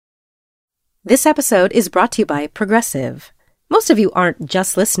This episode is brought to you by Progressive. Most of you aren't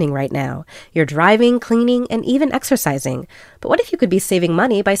just listening right now. You're driving, cleaning, and even exercising. But what if you could be saving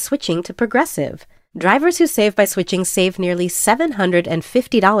money by switching to Progressive? Drivers who save by switching save nearly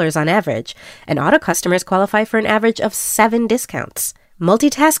 $750 on average, and auto customers qualify for an average of 7 discounts.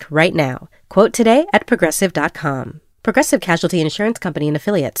 Multitask right now. Quote today at Progressive.com. Progressive Casualty Insurance Company and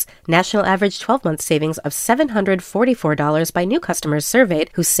Affiliates. National average 12-month savings of $744 by new customers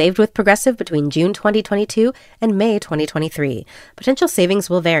surveyed who saved with Progressive between June 2022 and May 2023. Potential savings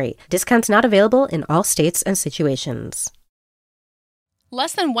will vary. Discounts not available in all states and situations.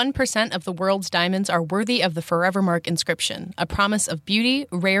 Less than 1% of the world's diamonds are worthy of the Forevermark inscription, a promise of beauty,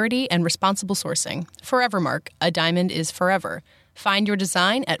 rarity, and responsible sourcing. Forevermark, a diamond is forever. Find your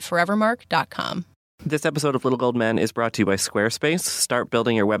design at forevermark.com. This episode of Little Gold Men is brought to you by Squarespace. Start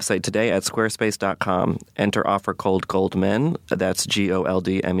building your website today at squarespace.com. Enter offer code GOLDMEN, that's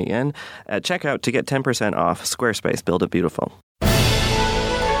GOLDMEN, at checkout to get 10% off. Squarespace, build it beautiful.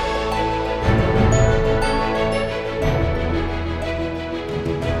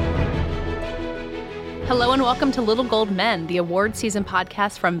 Hello and welcome to Little Gold Men, the award season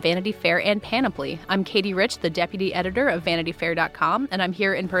podcast from Vanity Fair and Panoply. I'm Katie Rich, the deputy editor of VanityFair.com, and I'm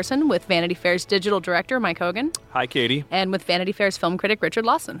here in person with Vanity Fair's digital director, Mike Hogan. Hi, Katie. And with Vanity Fair's film critic, Richard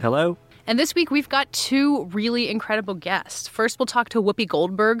Lawson. Hello. And this week, we've got 2 really incredible guests. First, we'll talk to Whoopi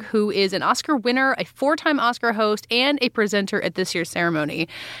Goldberg, who is an Oscar winner, a 4-time Oscar host, and a presenter at this year's ceremony.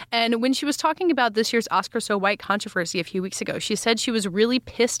 And when she was talking about this year's Oscar So White controversy a few weeks ago, she said she was really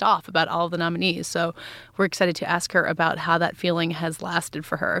pissed off about all of the nominees. So we're excited to ask her about how that feeling has lasted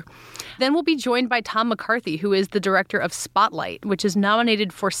for her. Then we'll be joined by Tom McCarthy, who is the director of Spotlight, which is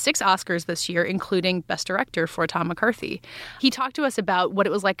nominated for 6 Oscars this year, including Best Director for Tom McCarthy. He talked to us about what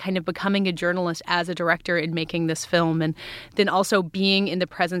it was like kind of becoming a journalist as a director in making this film, and then also being in the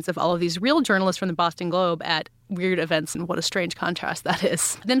presence of all of these real journalists from the Boston Globe at weird events, and what a strange contrast that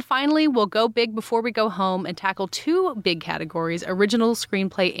is. Then finally, we'll go big before we go home and tackle 2 big categories, original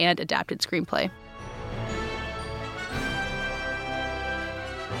screenplay and adapted screenplay.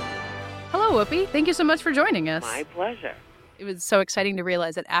 Hello, Whoopi. Thank you so much for joining us. My pleasure. It was so exciting to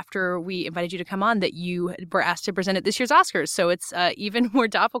realize that after we invited you to come on that you were asked to present at this year's Oscars. So it's even more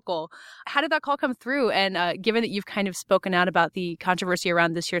topical. How did that call come through? And given that you've kind of spoken out about the controversy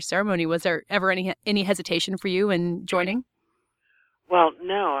around this year's ceremony, was there ever any hesitation for you in joining? Well,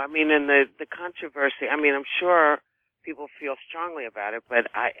 no. I mean, in the controversy, I mean, I'm sure people feel strongly about it,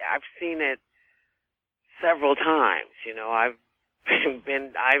 but I've seen it several times. You know, I've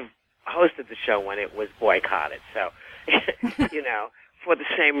hosted the show when it was boycotted. So, you know, for the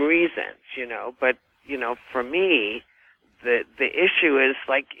same reasons, you know. But, you know, for me, the issue is,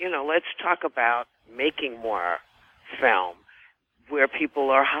 like, you know, let's talk about making more film where people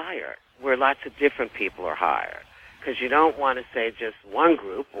are hired, where lots of different people are hired. Because you don't want to say just one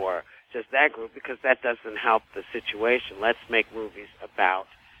group or just that group, because that doesn't help the situation. Let's make movies about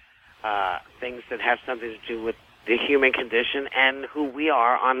things that have something to do with the human condition and who we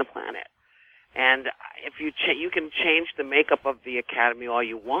are on the planet. And if you can change the makeup of the Academy all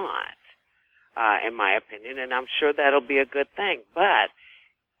you want, in my opinion, and I'm sure that'll be a good thing. But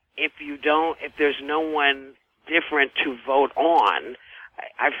if there's no one different to vote on,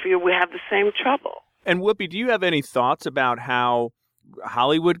 I fear we have the same trouble. And Whoopi, do you have any thoughts about how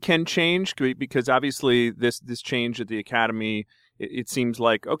Hollywood can change? Because obviously this change at the Academy, it seems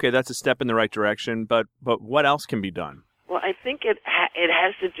like, okay, that's a step in the right direction, but what else can be done? Well, I think it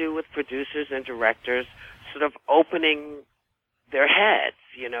has to do with producers and directors sort of opening their heads.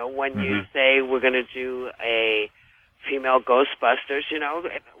 You know, when you say we're going to do a female Ghostbusters, you know,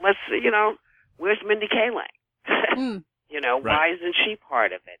 where's Mindy Kaling? You know, right. Why isn't she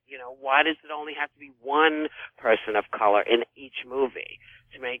part of it? You know, why does it only have to be one person of color in each movie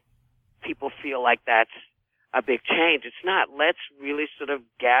to make people feel like that's a big change? It's not. Let's really sort of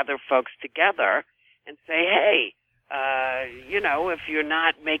gather folks together and say, hey, you know, if you're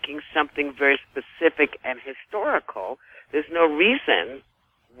not making something very specific and historical, there's no reason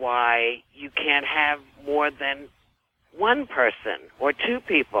why you can't have more than one person or 2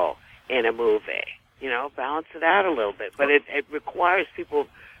 people in a movie. You know, balance it out a little bit. But it requires people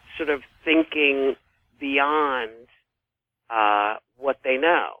sort of thinking beyond what they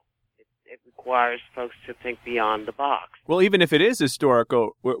know. It requires folks to think beyond the box. Well, even if it is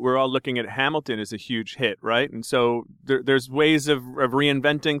historical, we're all looking at Hamilton as a huge hit, right? And so there's ways of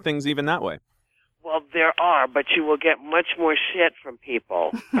reinventing things even that way. Well, there are, but you will get much more shit from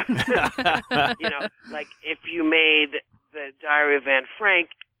people. You know, like if you made the Diary of Anne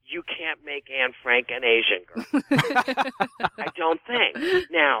Frank, you can't make Anne Frank an Asian girl. I don't think.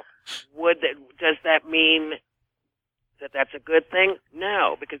 Now, would does that mean that that's a good thing?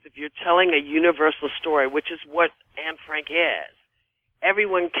 No, because if you're telling a universal story, which is what Anne Frank is,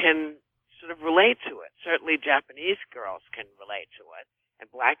 everyone can sort of relate to it. Certainly Japanese girls can relate to it,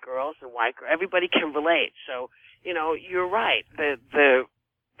 and black girls and white girls, everybody can relate. So, you're right. The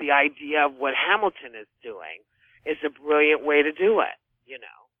idea of what Hamilton is doing is a brilliant way to do it,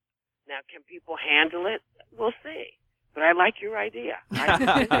 Now, can people handle it? We'll see. But I like your idea. I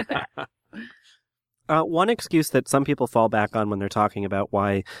think that. One excuse that some people fall back on when they're talking about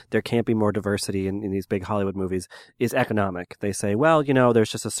why there can't be more diversity in these big Hollywood movies is economic. They say, well,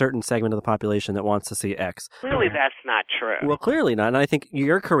 there's just a certain segment of the population that wants to see X. Clearly, that's not true. Well, clearly not. And I think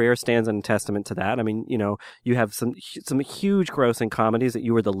your career stands in testament to that. I mean, you have some huge grossing comedies that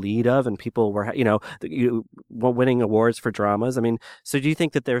you were the lead of, and people were, you were winning awards for dramas. I mean, so do you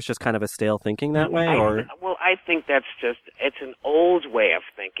think that there's just kind of a stale thinking that way? I think it's an old way of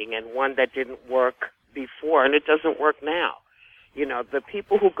thinking, and one that didn't work before, and it doesn't work now. The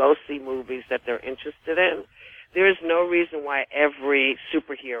people who go see movies that they're interested in, there is no reason why every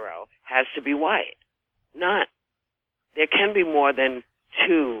superhero has to be white. None. There can be more than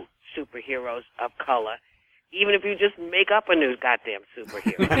 2 superheroes of color, even if you just make up a new goddamn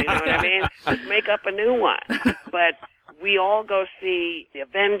superhero. You know what I mean? Just make up a new one. But we all go see the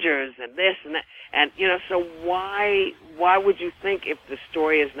Avengers and this and that. And, so why would you think if the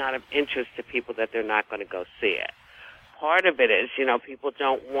story is not of interest to people that they're not going to go see it? Part of it is, people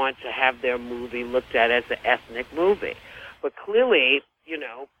don't want to have their movie looked at as an ethnic movie. But clearly,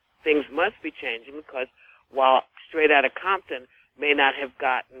 things must be changing because while Straight Outta Compton may not have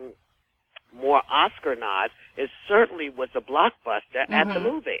gotten more Oscar nods, it certainly was a blockbuster at the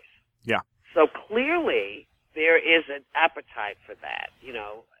movies. Yeah. So clearly there is an appetite for that,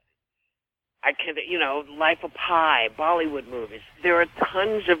 Life of Pi, Bollywood movies. There are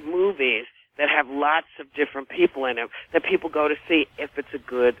tons of movies that have lots of different people in them that people go to see if it's a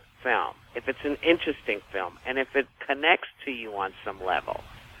good film, if it's an interesting film, and if it connects to you on some level.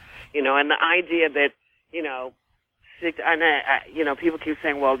 And the idea that, people keep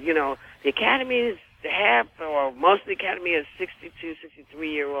saying, well, the Academy is half or most of the Academy is 62,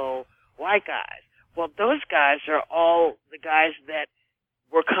 63-year-old white guys. Well, those guys are all the guys that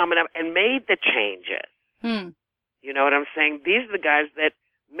were coming up and made the changes. You know what I'm saying? These are the guys that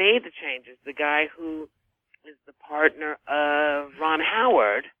made the changes. The guy who is the partner of Ron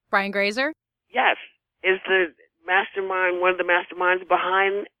Howard. Brian Grazer? Yes. Is the mastermind, one of the masterminds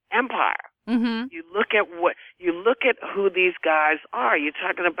behind Empire. Mm-hmm. You look at who these guys are. You're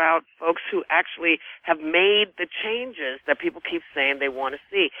talking about folks who actually have made the changes that people keep saying they want to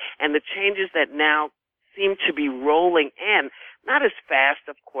see. And the changes that now seem to be rolling in, not as fast,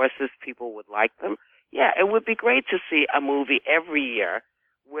 of course, as people would like them. Yeah, it would be great to see a movie every year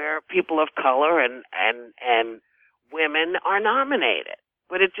where people of color and women are nominated.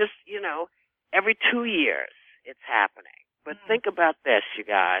 But it just, every 2 years it's happening. But think about this, you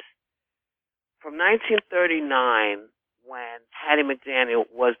guys. From 1939, when Hattie McDaniel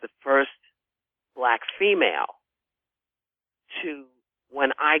was the first black female, to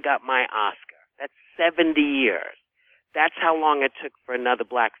when I got my Oscar, that's 70 years. That's how long it took for another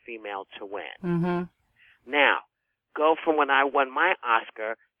black female to win. Mm-hmm. Now, go from when I won my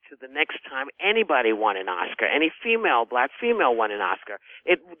Oscar to the next time anybody won an Oscar. Any black female won an Oscar.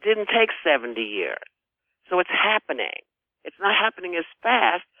 It didn't take 70 years. So it's happening. It's not happening as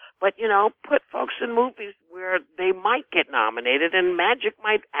fast, but, put folks in movies where they might get nominated and magic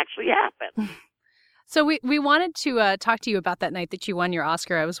might actually happen. So we wanted to talk to you about that night that you won your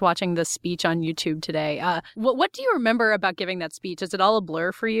Oscar. I was watching the speech on YouTube today. What do you remember about giving that speech? Is it all a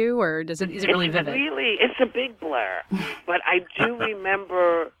blur for you, or is it really vivid? It's a big blur. But I do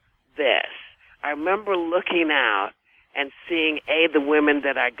remember this. I remember looking out and seeing, the women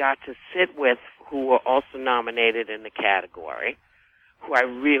that I got to sit with who were also nominated in the category, who I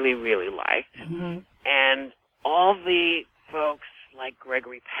really, really liked, and all the folks like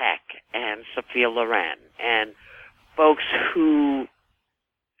Gregory Peck and Sophia Loren and folks who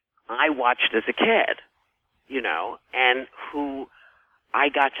I watched as a kid, and who I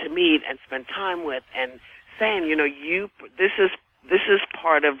got to meet and spend time with and saying, this is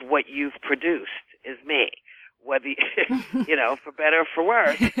part of what you've produced is me. Whether, for better or for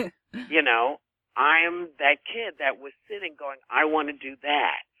worse, I am that kid that was sitting going, I want to do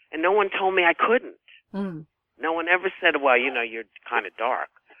that. And no one told me I couldn't. Mm. No one ever said, well, you're kind of dark.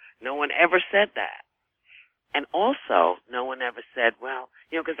 No one ever said that. And also, no one ever said, well,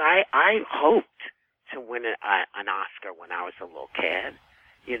 because I hoped to win an Oscar when I was a little kid.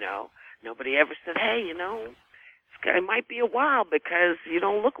 Nobody ever said, hey, it's it might be a while because you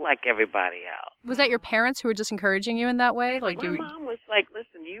don't look like everybody else. Was that your parents who were just encouraging you in that way? My mom was like,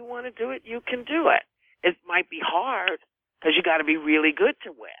 listen, you want to do it, you can do it. It might be hard because you got to be really good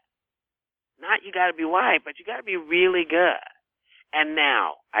to win. Not you got to be white, but you got to be really good. And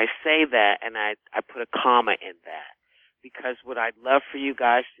now I say that and I put a comma in that because what I'd love for you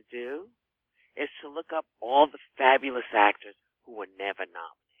guys to do is to look up all the fabulous actors who were never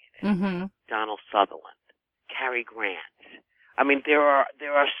nominated. Mm-hmm. Donald Sutherland, Cary Grant. I mean, there are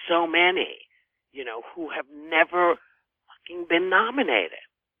so many, who have never fucking been nominated.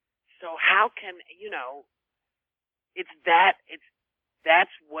 So how can, that's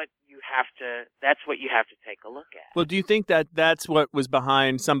what you have to take a look at. Well, do you think that that's what was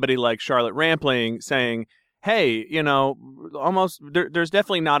behind somebody like Charlotte Rampling saying, hey, there's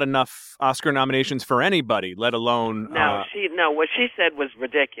definitely not enough Oscar nominations for anybody, let alone... No, what she said was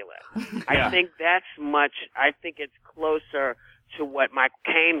ridiculous. Yeah. I think it's closer to what Michael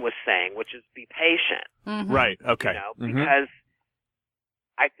Caine was saying, which is be patient. Mm-hmm. Right, okay. Because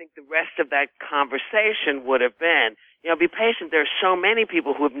I think the rest of that conversation would have been, be patient. There are so many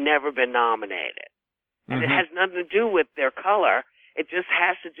people who have never been nominated. And it has nothing to do with their color. It just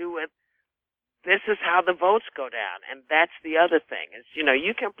has to do with this is how the votes go down. And that's the other thing is,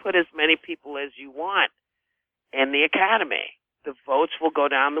 you can put as many people as you want in the Academy. The votes will go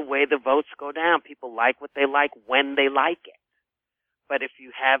down the way the votes go down. People like what they like when they like it. But if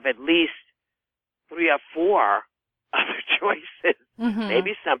you have at least 3 or 4 other choices,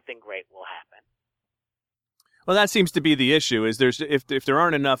 maybe something great will happen. Well, that seems to be the issue. Is if there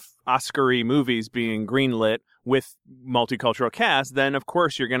aren't enough Oscar-y movies being greenlit with multicultural casts, then of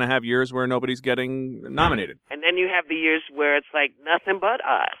course you're going to have years where nobody's getting nominated. And then you have the years where it's like nothing but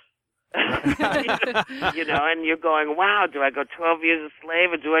us. And you're going, wow, do I go 12 Years a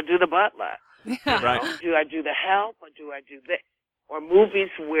Slave or do I do The Butler? Right. Do I do The Help or do I do this? Or movies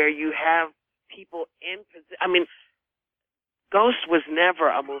where you have people in position. I mean, Ghost was never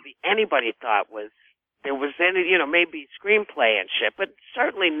a movie anybody thought there was any, maybe screenplay and shit, but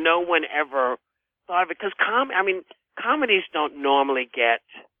certainly no one ever thought of it because comedies don't normally get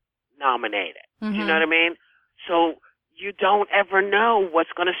nominated. Do you know what I mean? So you don't ever know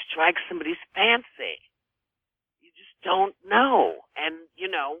what's going to strike somebody's fancy. You just don't know. And,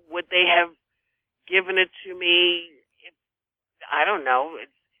 would they have given it to me? I don't know.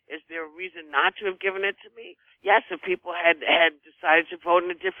 Is there a reason not to have given it to me? Yes, if people had decided to vote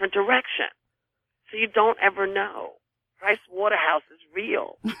in a different direction. So you don't ever know. Price Waterhouse is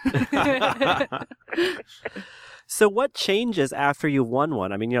real. So what changes after you've won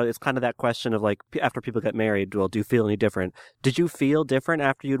one? I mean, it's kind of that question of like, after people get married, well, do you feel any different? Did you feel different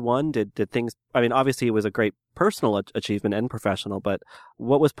after you'd won? Did things, obviously it was a great personal achievement and professional, but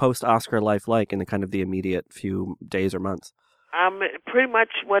what was post-Oscar life like in the kind of the immediate few days or months? Pretty much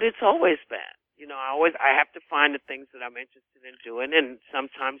what it's always been. I have to find the things that I'm interested in doing, and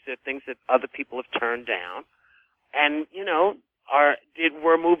sometimes there are things that other people have turned down. And,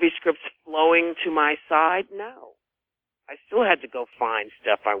 were movie scripts flowing to my side? No. I still had to go find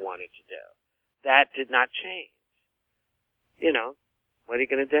stuff I wanted to do. That did not change. What are you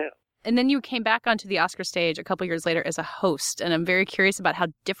going to do? And then you came back onto the Oscar stage a couple years later as a host, and I'm very curious about how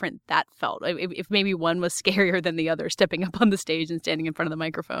different that felt. If maybe one was scarier than the other, stepping up on the stage and standing in front of the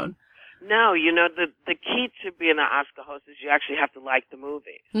microphone. No, the key to being an Oscar host is you actually have to like the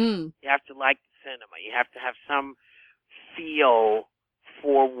movies. You have to like the cinema. You have to have some feel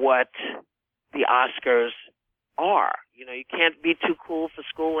for what the Oscars are. You can't be too cool for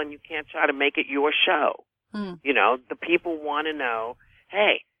school, and you can't try to make it your show. The people want to know,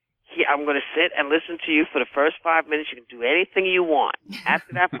 hey, I'm going to sit and listen to you for the first 5 minutes. You can do anything you want.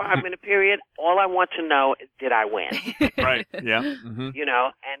 After that 5-minute period, all I want to know is, did I win? Right, yeah. Mm-hmm.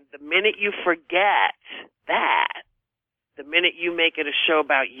 And the minute you forget that, the minute you make it a show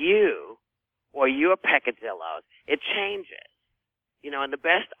about you or your peccadillos, it changes. And the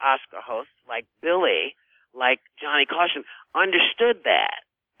best Oscar hosts, like Billy, like Johnny Carson, understood that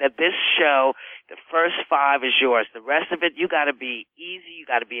this show, the first 5 is yours. The rest of it, you got to be easy. You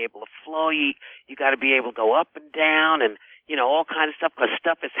got to be able to flow. You got to be able to go up and down and, all kinds of stuff, because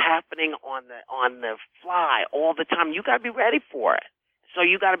stuff is happening on the fly all the time. You got to be ready for it. So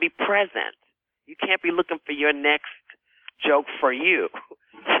you got to be present. You can't be looking for your next joke for you.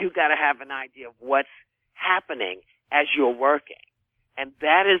 You got to have an idea of what's happening as you're working. And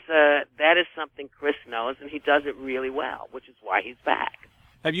that is something Chris knows, and he does it really well, which is why he's back.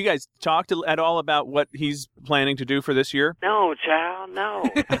 Have you guys talked at all about what he's planning to do for this year? No, child, no.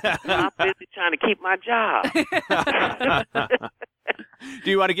 I'm busy trying to keep my job.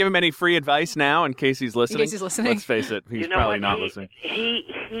 Do you want to give him any free advice now in case he's listening? In case he's listening. Let's face it, he's probably not listening.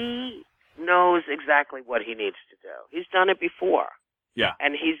 He knows exactly what he needs to do. He's done it before. Yeah.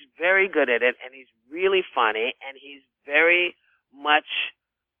 And he's very good at it, and he's really funny, and he's very much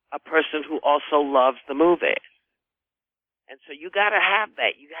a person who also loves the movies. And so you got to have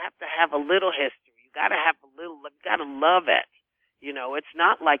that. You have to have a little history. You got to have a little. You got to love it. You know, it's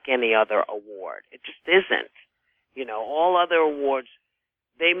not like any other award. It just isn't. You know, all other awards,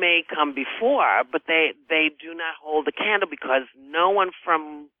 they may come before, but they do not hold a candle because no one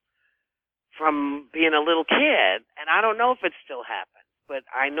from being a little kid, and I don't know if it still happens, but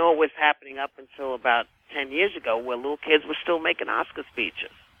I know it was happening up until about 10 years ago, where little kids were still making Oscar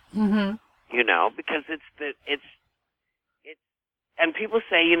speeches. Mm-hmm. You know, because and people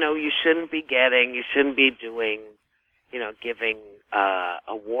say, you know, you shouldn't be doing, you know, giving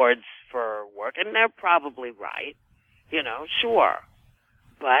awards for work, and they're probably right, you know, sure.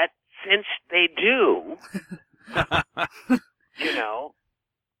 But since they do, you know,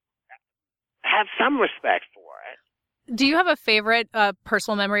 have some respect for it. Do you have a favorite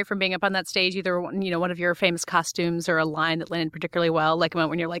personal memory from being up on that stage, either, you know, one of your famous costumes or a line that landed particularly well, like a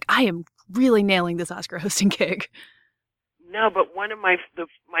moment when you're like, I am really nailing this Oscar hosting gig? No, but one of my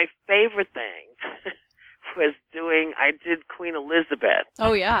favorite things was I did Queen Elizabeth.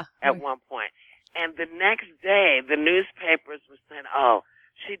 Oh, yeah. At one point. And the next day, the newspapers were saying, oh,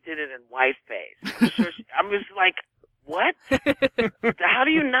 she did it in whiteface. I was like, what? How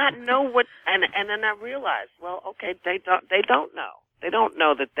do you not know what? And then I realized, well, okay, they don't know. They don't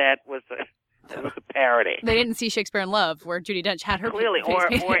know that was a parody. They didn't see Shakespeare in Love, where Judi Dench had her clearly, face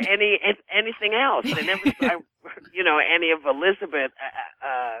painted. or anything else. They never saw, you know, any of Elizabeth,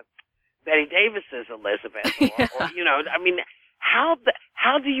 Betty Davis's Elizabeth, or you know, I mean, how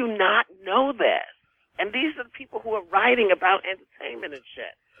do you not know this? And these are the people who are writing about entertainment and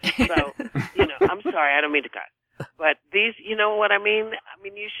shit. So, you know, I'm sorry, I don't mean to cut, but these, you know what I mean? I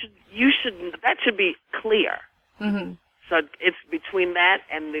mean, you should that should be clear. Mm-hmm. So it's between that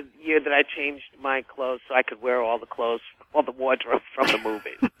and the year that I changed my clothes so I could wear all the wardrobe from the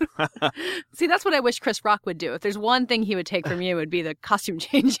movies. See, that's what I wish Chris Rock would do. If there's one thing he would take from you, it would be the costume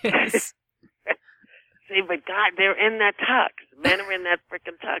changes. See, but God, they're in that tux. Men are in that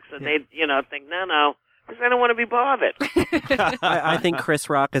freaking tux, and they, you know, think, no, because I don't want to be bothered. I think Chris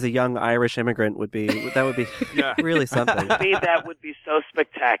Rock as a young Irish immigrant would be really something. That would be so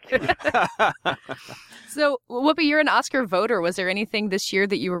spectacular. So, Whoopi, you're an Oscar voter. Was there anything this year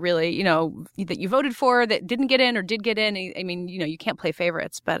that you were really, you know, that you voted for that didn't get in or did get in? I mean, you know, you can't play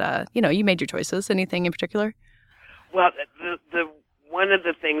favorites, but, you know, you made your choices. Anything in particular? Well, the one of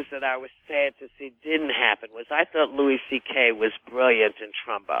the things that I was sad to see didn't happen was I thought Louis C.K. was brilliant in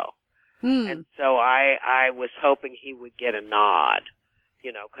Trumbo. And so I was hoping he would get a nod,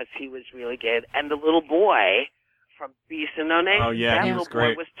 you know, because he was really good. And the little boy from Beast and No Name, that little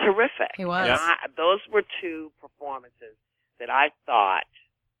boy was terrific. He was. Those were two performances that I thought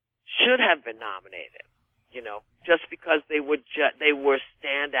should have been nominated, you know, just because they were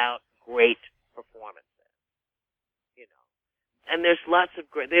standout great performances. And there's lots of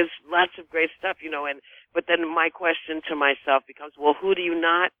great stuff, you know, but then my question to myself becomes, well, who do you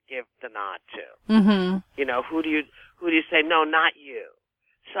not give the nod to? Mm-hmm. You know, who do you say, no, not you?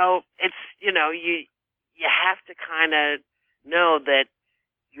 So it's, you know, you have to kind of know that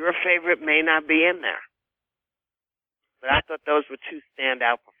your favorite may not be in there. But I thought those were two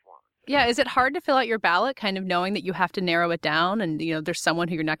standout performances. Yeah, is it hard to fill out your ballot, kind of knowing that you have to narrow it down and, you know, there's someone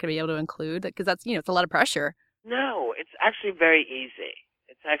who you're not going to be able to include? Because that's, you know, it's a lot of pressure. No, it's actually very easy.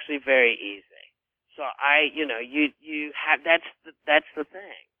 It's actually very easy. So you know, you have, that's the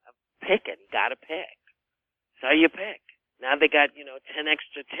thing of picking. You got to pick. So you pick. Now they got, you know,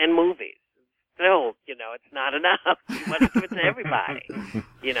 10 movies. Still, you know, it's not enough. You want to give it to everybody,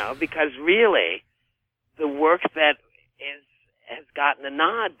 you know, because really the work that has gotten a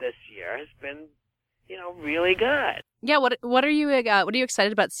nod this year has been, you know, really good. Yeah, what are you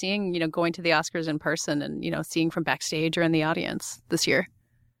excited about seeing, you know, going to the Oscars in person and, you know, seeing from backstage or in the audience this year?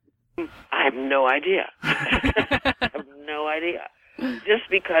 I have no idea. I have no idea. Just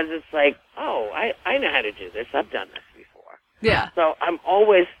because it's like, oh, I know how to do this. I've done this before. Yeah. So I'm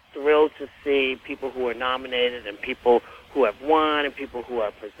always thrilled to see people who are nominated and people who have won and people who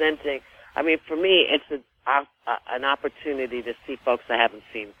are presenting. I mean, for me, it's an opportunity to see folks I haven't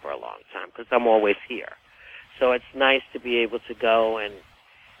seen for a long time because I'm always here. So it's nice to be able to go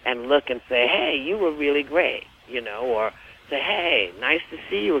and look and say, hey, you were really great, you know, or say, hey, nice to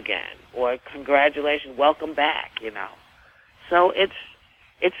see you again, or congratulations, welcome back, you know. So it's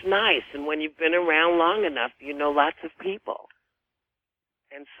nice, and when you've been around long enough, you know lots of people.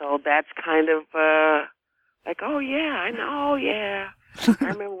 And so that's kind of like, oh, yeah, I know, yeah. I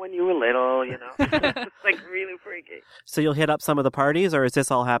remember when you were little, you know. It's like really freaky. So you'll hit up some of the parties, or is this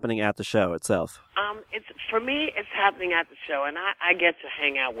all happening at the show itself? For me, it's happening at the show, and I get to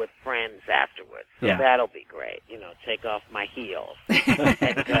hang out with friends afterwards. So Yeah. that'll be great. You know, take off my heels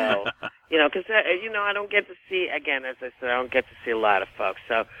and go. You know, because, I don't get to see, again, as I said, I don't get to see a lot of folks.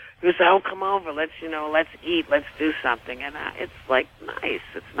 So he was like, oh, come over, let's eat, let's do something. And it's like nice.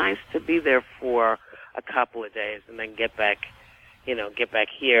 It's nice to be there for a couple of days and then get back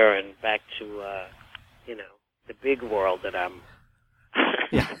here and back to, the big world that I'm,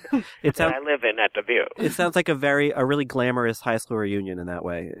 Yeah. that I live in at the View. It sounds like a really glamorous high school reunion in that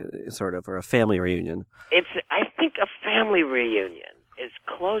way, sort of, or a family reunion. I think a family reunion is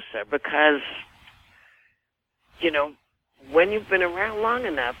closer because, when you've been around long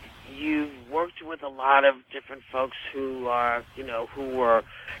enough, you've worked with a lot of different folks who are, who were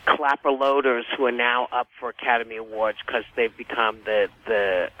clapper loaders who are now up for Academy Awards because they've become the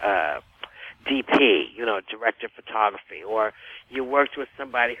DP, director of photography, or you worked with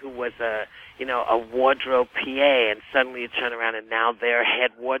somebody who was a wardrobe PA, and suddenly you turn around and now they're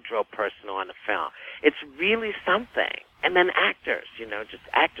head wardrobe person on the film. It's really something. And then actors, just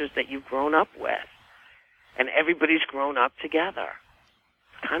actors that you've grown up with, and everybody's grown up together.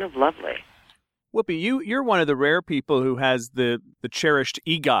 It's kind of lovely. Whoopi, you're one of the rare people who has the cherished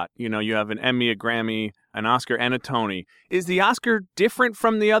EGOT. You have an Emmy, a Grammy, an Oscar, and a Tony. Is the Oscar different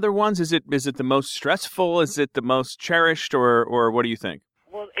from the other ones? Is it the most stressful? Is it the most cherished, or what do you think?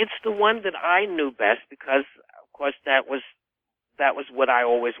 Well, it's the one that I knew best because, of course, that was what I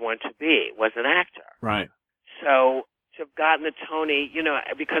always wanted to be, was an actor. Right. So to have gotten the Tony,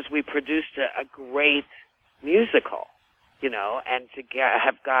 because we produced a great musical, and to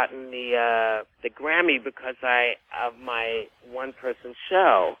have gotten the Grammy because of my one-person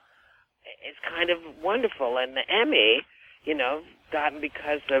show, it's kind of wonderful. And the Emmy, gotten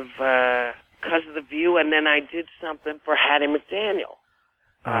because of The View, and then I did something for Hattie McDaniel,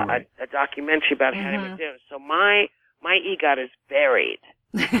 a documentary about Hattie McDaniel. So my EGOT is buried.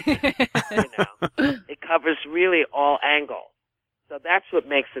 It covers really all angles. So that's what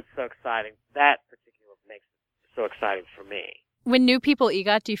makes it so exciting. That particular makes it so exciting for me. When new people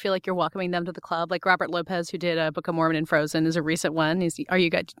EGOT, do you feel like you're welcoming them to the club? Like Robert Lopez, who did Book of Mormon and Frozen, is a recent one. Are you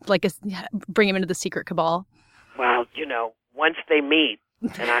guys bring him into the secret cabal? Well, once they meet,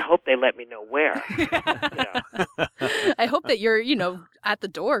 and I hope they let me know where. I hope that you're, at the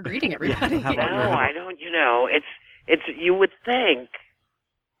door greeting everybody. No, I don't. It's you would think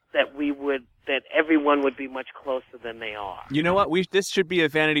that everyone would be much closer than they are. You know what? This should be a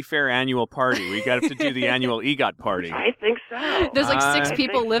Vanity Fair annual party. We got to do the annual EGOT party. I think so. There's like 6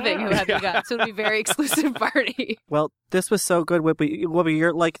 people living who have EGOT, so it'll be a very exclusive party. Well, this was so good, Whoopi. Whoopi,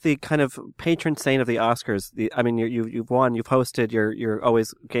 you're like the kind of patron saint of the Oscars. You've won, you've hosted, you're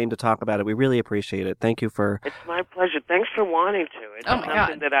always game to talk about it. We really appreciate it. Thank you for... It's my pleasure. Thanks for wanting to. It's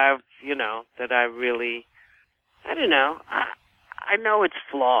something that I've, that I really, I don't know. I know it's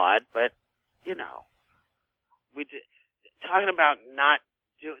flawed, but talking about not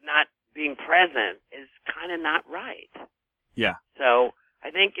being present is kind of not right. Yeah. So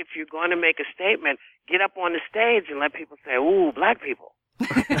I think if you're going to make a statement, get up on the stage and let people say, "Ooh, black people."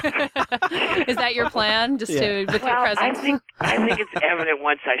 Is that your plan? With your presence? I think it's evident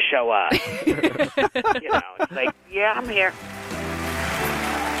once I show up. It's like, yeah, I'm here.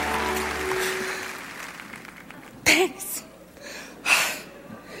 Thanks.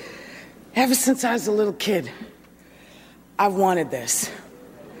 Ever since I was a little kid, I wanted this.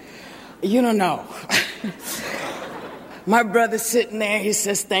 You don't know. My brother's sitting there, he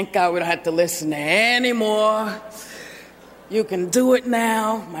says, thank God we don't have to listen to anymore. You can do it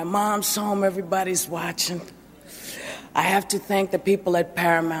now. My mom's home, everybody's watching. I have to thank the people at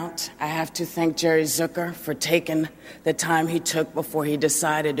Paramount. I have to thank Jerry Zucker for taking the time he took before he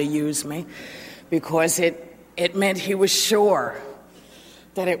decided to use me, because it meant he was sure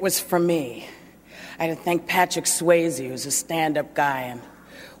that it was for me. I had to thank Patrick Swayze, who's a stand-up guy, and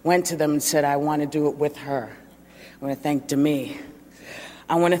went to them and said, I want to do it with her. I want to thank Demi.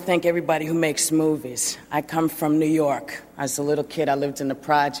 I want to thank everybody who makes movies. I come from New York. As a little kid, I lived in the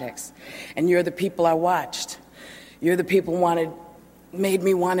projects. And you're the people I watched. You're the people who made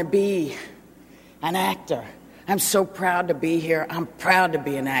me want to be an actor. I'm so proud to be here. I'm proud to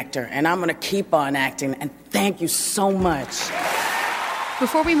be an actor. And I'm going to keep on acting. And thank you so much.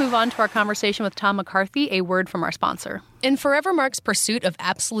 Before we move on to our conversation with Tom McCarthy, a word from our sponsor. In Forevermark's pursuit of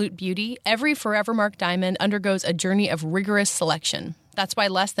absolute beauty, every Forevermark diamond undergoes a journey of rigorous selection. That's why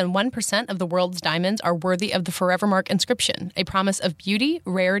less than 1% of the world's diamonds are worthy of the Forevermark inscription, a promise of beauty,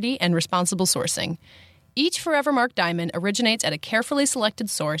 rarity, and responsible sourcing. Each Forevermark diamond originates at a carefully selected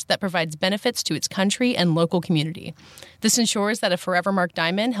source that provides benefits to its country and local community. This ensures that a Forevermark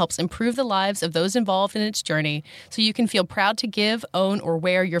diamond helps improve the lives of those involved in its journey, so you can feel proud to give, own, or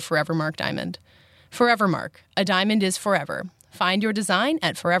wear your Forevermark diamond. Forevermark, a diamond is forever. Find your design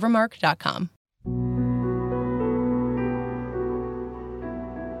at forevermark.com.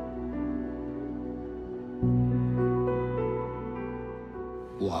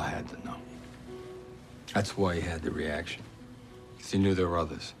 Law had to know. That's why he had the reaction. Because he knew there were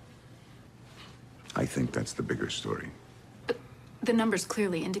others. I think that's the bigger story. The numbers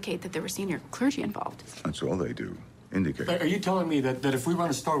clearly indicate that there were senior clergy involved. That's all they do. Indicate. Are you telling me that if we run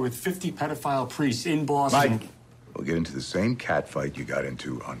a store with 50 pedophile priests in Boston... Mike, we'll get into the same catfight you got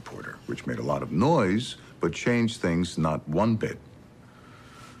into on Porter, which made a lot of noise, but changed things not one bit.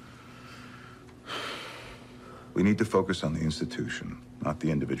 We need to focus on the institution, not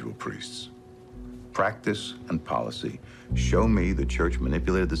the individual priests. Practice and policy. Show me the church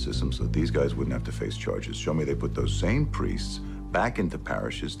manipulated the system so that these guys wouldn't have to face charges. Show me they put those same priests back into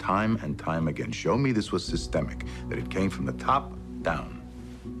parishes time and time again. Show me this was systemic, that it came from the top down.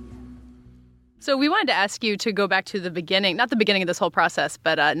 So we wanted to ask you to go back to the beginning, not the beginning of this whole process,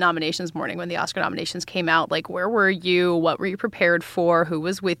 but nominations morning when the Oscar nominations came out. Like, where were you? What were you prepared for? Who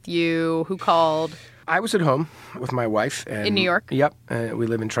was with you? Who called? I was at home with my wife. And, in New York? Yep. We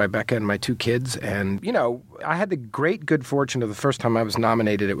live in Tribeca and my two kids. And, you know, I had the great good fortune of the first time I was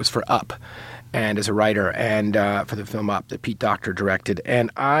nominated, it was for Up, and as a writer, and for the film Up that Pete Docter directed.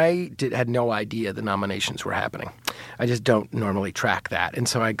 And I had no idea the nominations were happening. I just don't normally track that. And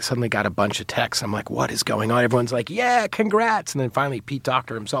so I suddenly got a bunch of texts. I'm like, what is going on? Everyone's like, yeah, congrats. And then finally Pete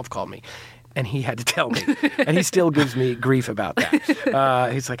Docter himself called me. And he had to tell me. And he still gives me grief about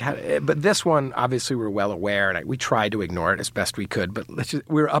that. He's like, but this one, obviously, we're well aware. And we tried to ignore it as best we could. But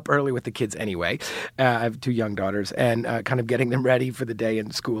we were up early with the kids anyway. I have two young daughters. And kind of getting them ready for the day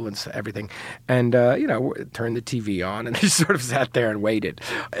in school and everything. And, you know, turned the TV on and just sort of sat there and waited.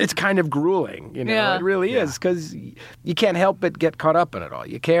 It's kind of grueling, you know. Yeah. It really is. Because you can't help but get caught up in it all.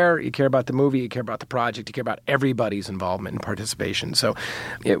 You care about the movie. You care about the project. You care about everybody's involvement and participation. So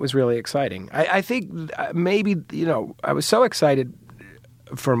it was really exciting. I think maybe, you know, I was so excited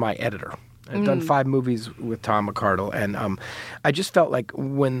for my editor. I've done 5 movies with Tom McCarthy, and I just felt like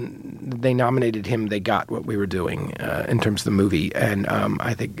when they nominated him, they got what we were doing in terms of the movie. And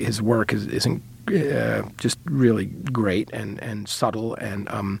I think his work is just really great and subtle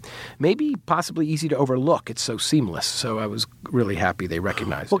and maybe possibly easy to overlook. It's so seamless. So I was really happy they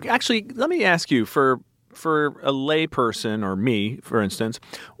recognized it. Well, actually, let me ask you, for a lay person or me, for instance,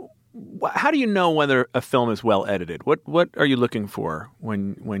 how do you know whether a film is well edited? What are you looking for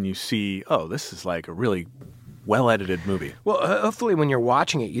when you see, oh, this is like a really well-edited movie? Well, hopefully when you're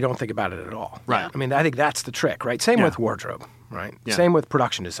watching it, you don't think about it at all. Right. I mean, I think that's the trick, right? Same with wardrobe, right? Yeah. Same with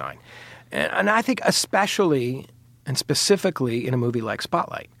production design. And I think especially and specifically in a movie like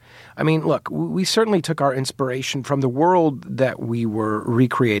Spotlight. I mean, look, we certainly took our inspiration from the world that we were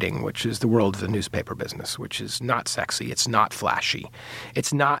recreating, which is the world of the newspaper business, which is not sexy, it's not flashy,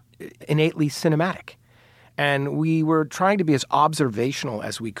 it's not innately cinematic. And we were trying to be as observational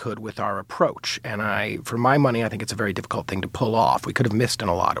as we could with our approach. And for my money, I think it's a very difficult thing to pull off. We could have missed in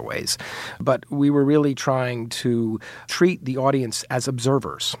a lot of ways. But we were really trying to treat the audience as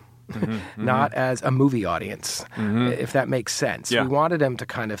observers. Not as a movie audience, if that makes sense. Yeah. We wanted them to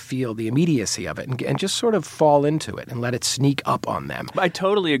kind of feel the immediacy of it and just sort of fall into it and let it sneak up on them. I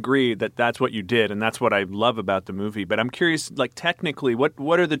totally agree that that's what you did, and that's what I love about the movie. But I'm curious, like, technically,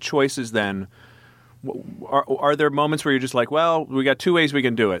 what are the choices then? Are there moments where you're just like, well, we got 2 ways we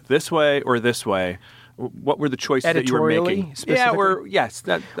can do it, this way or this way? What were the choices that you were making? Yes.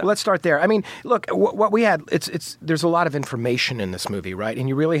 Well, let's start there. I mean, look, what we had, there's a lot of information in this movie, right? And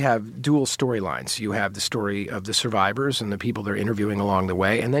you really have dual storylines. You have the story of the survivors and the people they're interviewing along the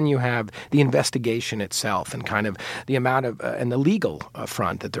way, and then you have the investigation itself and kind of the amount of, and the legal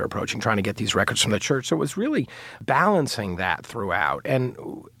front that they're approaching, trying to get these records from the church. So it was really balancing that throughout. And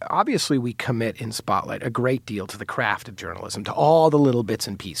obviously we commit in Spotlight a great deal to the craft of journalism, to all the little bits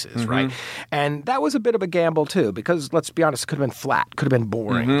and pieces, right? And that was a bit of a gamble too, because let's be honest, it could have been flat, could have been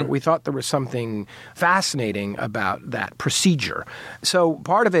boring, but we thought there was something fascinating about that procedure. So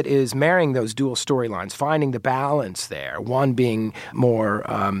part of it is marrying those dual storylines, finding the balance there, one being more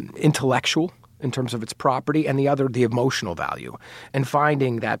intellectual in terms of its property, and the other, the emotional value, and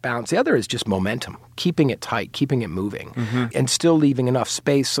finding that balance. The other is just momentum, keeping it tight, keeping it moving, and still leaving enough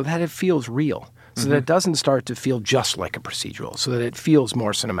space so that it feels real. so that it doesn't start to feel just like a procedural, so that it feels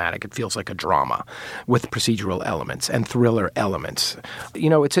more cinematic. It feels like a drama with procedural elements and thriller elements. You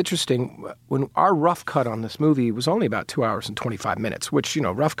know, it's interesting. When our rough cut on this movie was only about 2 hours and 25 minutes, which, you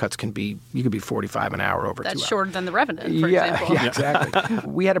know, rough cuts can be, you could be 45 an hour over 2 hours. That's shorter than The Revenant, for example. Yeah, exactly.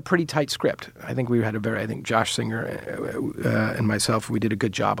 We had a pretty tight script. I think Josh Singer and myself, we did a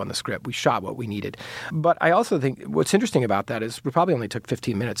good job on the script. We shot what we needed. But I also think what's interesting about that is we probably only took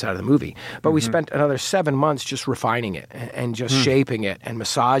 15 minutes out of the movie, but we spent another 7 months just refining it and just shaping it and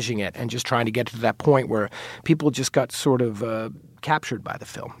massaging it and just trying to get to that point where people just got sort of captured by the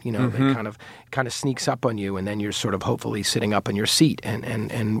film. You know, it kind of sneaks up on you, and then you're sort of hopefully sitting up in your seat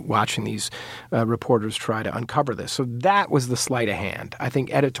and watching these reporters try to uncover this. So that was the sleight of hand. I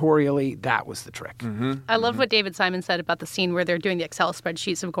think editorially, that was the trick. I love what David Simon said about the scene where they're doing the Excel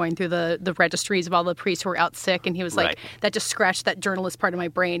spreadsheets of going through the registries of all the priests who were out sick, and he was like, that just scratched that journalist part of my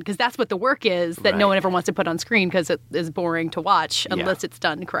brain, because that's what the work is that no one ever wants to put on screen because it is boring to watch unless it's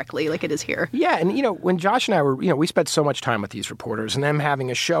done correctly like it is here. Yeah, and you know, when Josh and I were, you know, we spent so much time with these reporters and them having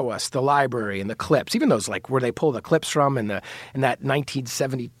to show us the library and the clips, even those like where they pull the clips from in that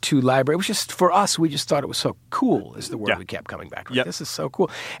 1972 library. It was just, for us, we just thought it was so cool is the word we kept coming back to. Like, this is so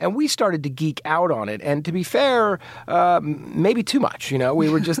cool. And we started to geek out on it. And to be fair, maybe too much, you know. We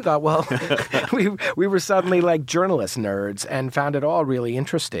were just thought, well, we were suddenly like journalist nerds and found it all really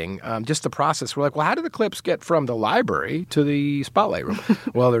interesting. Just the process. We're like, well, how do the clips get from the library to the spotlight room?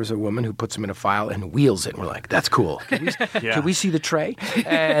 Well, there's a woman who puts them in a file and wheels it. And we're like, that's cool. Can we see the tray?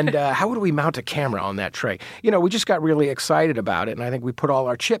 And how would we mount a camera on that tray? You know, we just got really excited about it, and I think we put all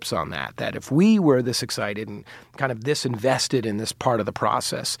our chips on that if we were this excited and kind of this invested in this part of the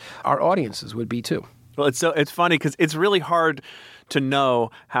process, our audiences would be too. Well, it's funny because it's really hard to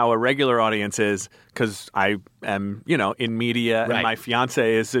know how a regular audience is, because I am, you know, in media, and my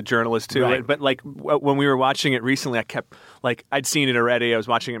fiance is a journalist too. But like when we were watching it recently, I kept I'd seen it already. I was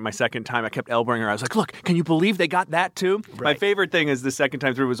watching it my second time. I kept elbowing her. I was like, look, can you believe they got that too? My favorite thing is the second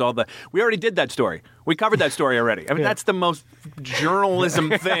time through was we already did that story. We covered that story already. I mean, that's the most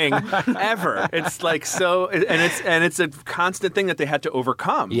journalism thing ever. It's like so, and it's a constant thing that they had to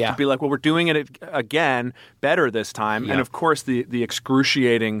overcome. To be like, well, we're doing it again better this time. And of course, the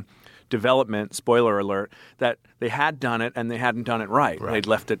excruciating development, spoiler alert, that they had done it and they hadn't done it right. They'd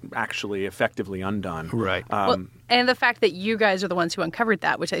left it actually effectively undone. And the fact that you guys are the ones who uncovered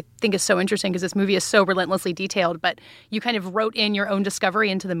that, which I think is so interesting because this movie is so relentlessly detailed, but you kind of wrote in your own discovery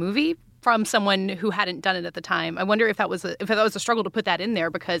into the movie from someone who hadn't done it at the time. I wonder if that was a struggle to put that in there,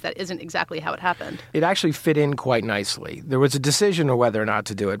 because that isn't exactly how it happened. It actually fit in quite nicely. There was a decision of whether or not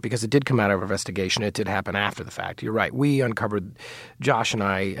to do it because it did come out of our investigation. It did happen after the fact. You're right. We uncovered, Josh and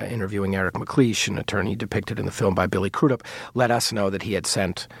I, interviewing Eric McLeish, an attorney depicted in the film by Billy Crudup, let us know that he had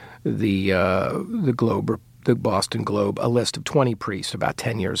sent the Boston Globe a list of 20 priests about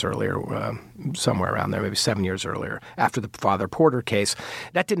 10 years earlier, somewhere around there, maybe 7 years earlier, after the Father Porter case.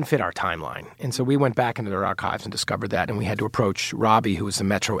 That didn't fit our timeline. And so we went back into their archives and discovered that, and we had to approach Robbie, who was the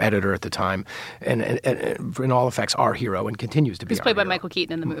Metro editor at the time, and in all effects, our hero, and continues to be. He's played by Michael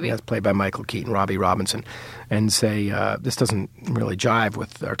Keaton in the movie. Yes, played by Michael Keaton, Robbie Robinson, and say, this doesn't really jive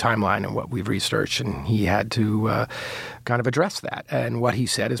with our timeline and what we've researched, and he had to kind of address that. And what he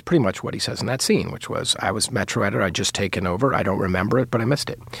said is pretty much what he says in that scene, which was, I was Metro editor, I'd just taken over, I don't remember it, but I missed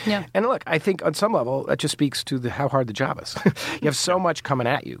it. And look, I think on some level, that just speaks to how hard the job is. You have so much coming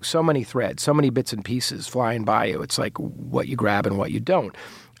at you, so many threads, so many bits and pieces flying by you. It's like what you grab and what you don't.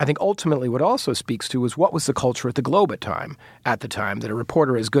 I think ultimately what also speaks to is what was the culture at the Globe at the time, that a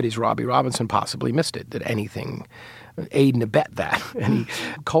reporter as good as Robbie Robinson possibly missed it, that anything aid and abet that, any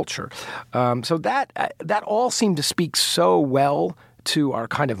culture. So that all seemed to speak so well to our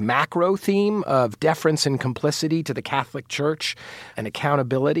kind of macro theme of deference and complicity to the Catholic Church and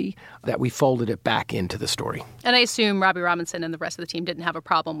accountability, that we folded it back into the story. And I assume Robbie Robinson and the rest of the team didn't have a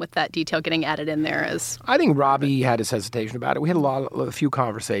problem with that detail getting added in there as... I think Robbie had his hesitation about it. We had a few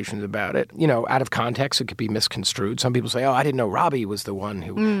conversations about it. You know, out of context, it could be misconstrued. Some people say, oh, I didn't know Robbie was the one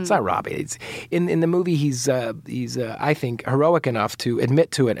who... It's not Robbie. It's, in the movie, he's I think, heroic enough to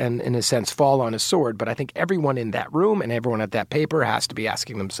admit to it and, in a sense, fall on his sword. But I think everyone in that room and everyone at that paper has to be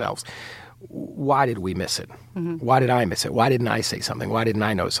asking themselves, why did we miss it? Why did I miss it? Why didn't I say something? Why didn't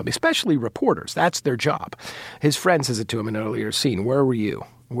I know something? Especially reporters. That's their job. His friend says it to him in an earlier scene. Where were you?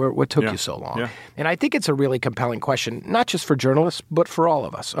 What took you so long? And I think it's a really compelling question, not just for journalists, but for all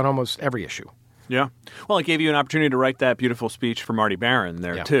of us on almost every issue. Yeah. Well, it gave you an opportunity to write that beautiful speech for Marty Barron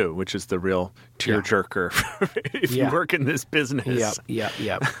there, too, which is the real tearjerker if you work in this business.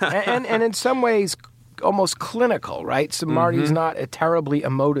 And in some ways, almost clinical, right? So Marty's not a terribly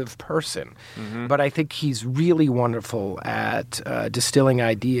emotive person, but I think he's really wonderful at distilling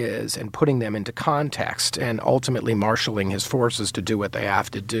ideas and putting them into context and ultimately marshaling his forces to do what they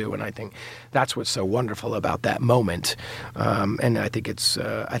have to do. And I think that's what's so wonderful about that moment. And I think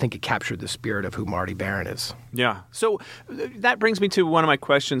it captured the spirit of who Marty Baron is. Yeah. So that brings me to one of my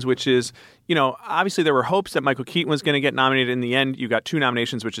questions, which is, obviously there were hopes that Michael Keaton was going to get nominated. In the end, you got 2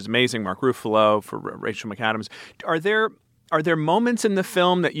 nominations, which is amazing. Mark Ruffalo for Rachel McAdams. Are there moments in the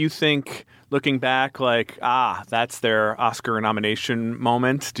film that you think, looking back, like, that's their Oscar nomination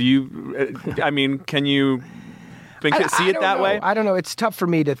moment? Do you, can you see it that way? I don't know. It's tough for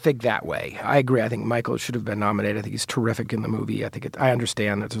me to think that way. I agree. I think Michael should have been nominated. I think he's terrific in the movie. I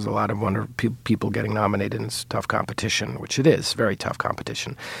understand that there's a lot of wonderful people getting nominated, and it's tough competition, which it is, very tough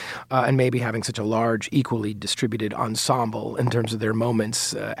competition. And maybe having such a large, equally distributed ensemble in terms of their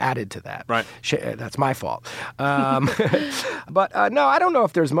moments added to that. Right. That's my fault. But no, I don't know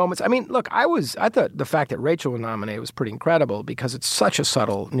if there's moments. I mean, look, I thought the fact that Rachel was nominated was pretty incredible because it's such a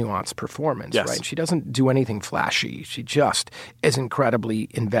subtle, nuanced performance, yes. right? She doesn't do anything flashy. She just is incredibly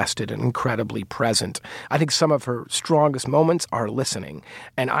invested and incredibly present. I think some of her strongest moments are listening.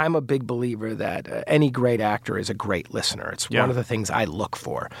 And I'm a big believer that any great actor is a great listener. It's one of the things I look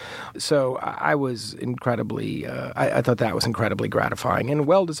for. So I was incredibly, I thought that was incredibly gratifying and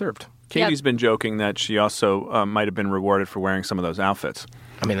well-deserved. Katie's been joking that she also might have been rewarded for wearing some of those outfits.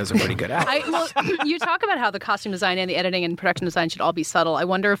 I mean, those are pretty good actors. You talk about how the costume design and the editing and production design should all be subtle. I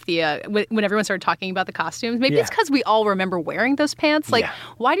wonder if when everyone started talking about the costumes, maybe it's because we all remember wearing those pants. Like,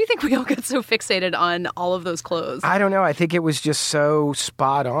 why do you think we all get so fixated on all of those clothes? I don't know. I think it was just so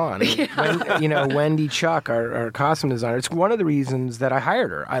spot on. Wendy Chuck, our costume designer, it's one of the reasons that I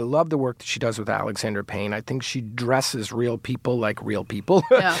hired her. I love the work that she does with Alexander Payne. I think she dresses real people like real people.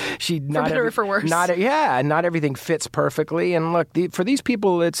 Yeah. For better or for worse. Not everything fits perfectly. And look, for these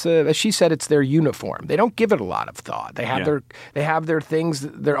people, it's as she said, it's their uniform. They don't give it a lot of thought. They have their things,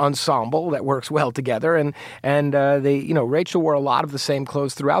 their ensemble that works well together, and Rachel wore a lot of the same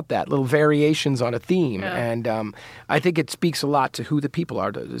clothes throughout that, little variations on a theme, and I think it speaks a lot to who the people are.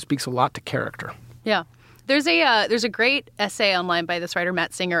 It speaks a lot to character. Yeah. There's a great essay online by this writer,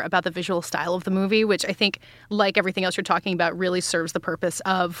 Matt Singer, about the visual style of the movie, which I think, like everything else you're talking about, really serves the purpose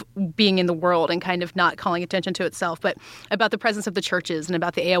of being in the world and kind of not calling attention to itself, but about the presence of the churches and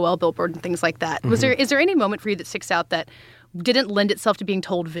about the AOL billboard and things like that. Mm-hmm. Is there any moment for you that sticks out that didn't lend itself to being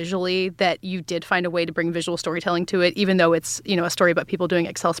told visually, that you did find a way to bring visual storytelling to it, even though it's a story about people doing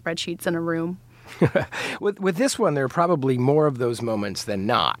Excel spreadsheets in a room? With this one, there are probably more of those moments than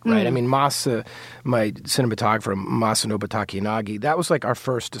not, right? I mean, Masa, my cinematographer, Masa Nobutake Inagi, that was like our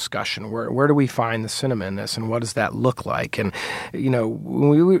first discussion. Where do we find the cinema in this, and what does that look like? And, when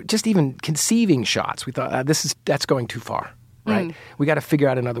we were just even conceiving shots, we thought, that's going too far. Right? We got to figure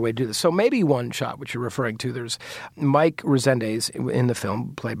out another way to do this. So maybe one shot, which you're referring to, there's Mike Resendez in the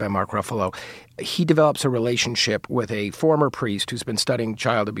film, played by Mark Ruffalo. He develops a relationship with a former priest who's been studying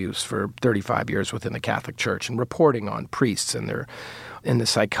child abuse for 35 years within the Catholic Church and reporting on priests and the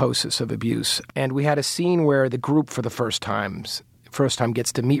psychosis of abuse. And we had a scene where the group for the first time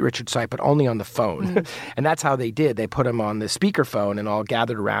gets to meet Richard Sipe, but only on the phone. And that's how they did. They put him on the speakerphone and all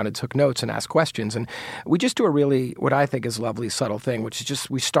gathered around and took notes and asked questions. And we just do a really, what I think is a lovely, subtle thing, which is just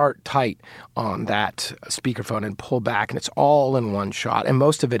we start tight on that speakerphone and pull back, and it's all in one shot. And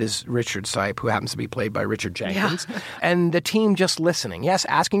most of it is Richard Sipe, who happens to be played by Richard Jenkins. Yeah. And the team just listening. Yes,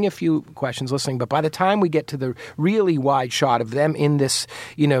 asking a few questions, listening. But by the time we get to the really wide shot of them in this,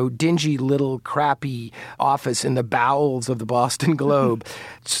 dingy little crappy office in the bowels of the Boston Globe,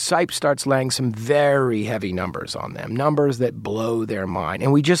 Sipe starts laying some very heavy numbers on them, numbers that blow their mind.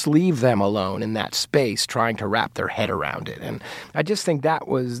 And we just leave them alone in that space trying to wrap their head around it. And I just think that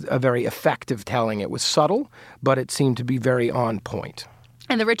was a very effective telling. It was subtle, but it seemed to be very on point.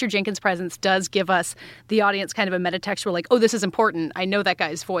 And the Richard Jenkins presence does give us, the audience, kind of a metatextual, like, oh, this is important. I know that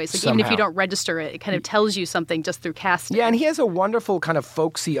guy's voice. Like, even if you don't register it, it kind of tells you something just through casting. Yeah, and he has a wonderful kind of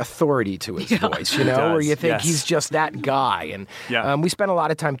folksy authority to his voice, where you think he's just that guy. And we spent a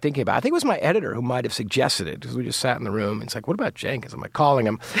lot of time thinking about it. I think it was my editor who might have suggested it, because we just sat in the room, and it's like, what about Jenkins? I'm like, calling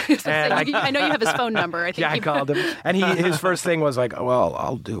him. And I know you have his phone number. I called him. And his first thing was like, well,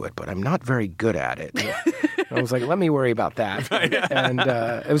 I'll do it, but I'm not very good at it. I was like, let me worry about that. And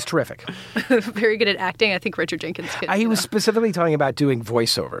it was terrific. Very good at acting. I think Richard Jenkins could. He was specifically talking about doing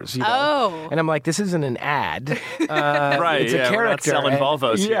voiceovers. Oh. And I'm like, this isn't an ad. Right. It's a character. We're not selling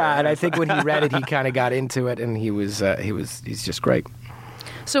Volvos here. Yeah, and I think when he read it, he kind of got into it, and he's just great.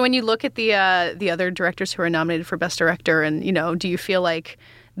 So when you look at the other directors who are nominated for Best Director, and do you feel like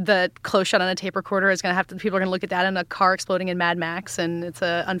the close shot on a tape recorder is going to people are going to look at that in a car exploding in Mad Max, and it's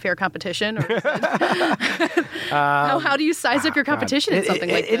an unfair competition? Or is it... how do you size up your competition in something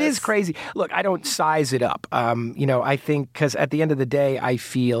like this? It is crazy. Look, I don't size it up. I think because at the end of the day, I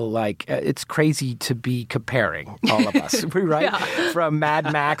feel like it's crazy to be comparing all of us, right? Yeah. From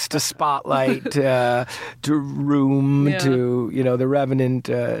Mad Max to Spotlight to Room to The Revenant,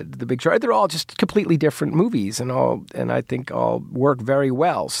 The Big Short. They're all just completely different movies, and I think all work very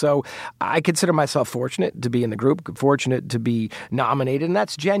well. So I consider myself fortunate to be in the group, fortunate to be nominated, and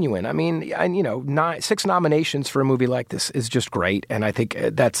that's genuine. I mean, 6 nominations for a movie like this is just great, and I think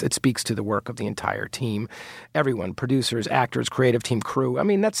it speaks to the work of the entire team, everyone, producers, actors, creative team, crew. I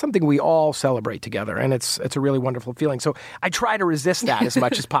mean, that's something we all celebrate together, and it's a really wonderful feeling. So I try to resist that as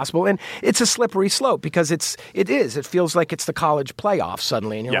much as possible, and it's a slippery slope because it feels like it's the college playoffs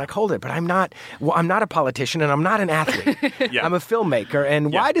suddenly, and you're like, hold it, but I'm not a politician and I'm not an athlete. I'm a filmmaker,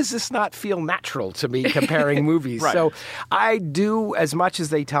 and why does this not feel natural to me comparing movies? Right. So I do as much as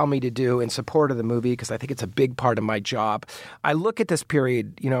they tell me to do in support of the movie because I think it's a big part of my job. I look at this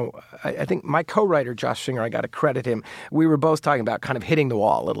period, I think my co-writer, Josh Singer, I got to credit him, we were both talking about kind of hitting the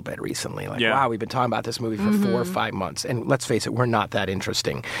wall a little bit recently. Like, wow, we've been talking about this movie for 4 or 5 months, and let's face it, we're not that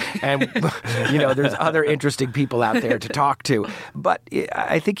interesting. And, there's other interesting people out there to talk to. But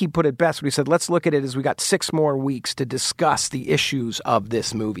I think he put it best when he said, let's look at it as we got 6 more weeks to discuss the issues of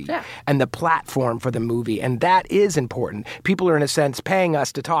this movie and the platform for the movie. And that is important. People are, in a sense, paying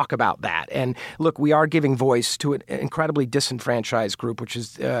us to talk about that. And look, we are giving voice to an incredibly disenfranchised group, which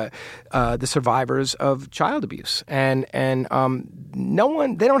is the survivors of child abuse. And no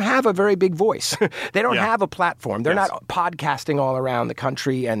one, they don't have a very big voice. They don't have a platform. They're not podcasting all around the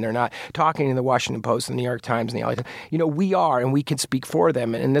country, and they're not talking in the Washington Post and the New York Times and the LA Times. We are, and we can speak for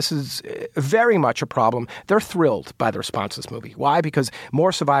them. And this is very much a problem. They're thrilled by the response to this movie. Why? Because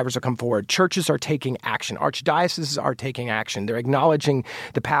more survivors have come forward. Churches are taking action. Archdioceses are taking action. They're acknowledging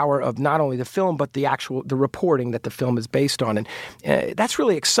the power of not only the film, but the reporting that the film is based on. And that's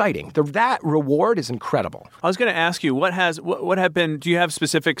really exciting. That reward is incredible. I was going to ask you, what have been, do you have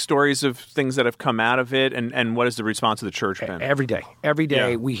specific stories of things that have come out of it, and what has the response of the church been? Every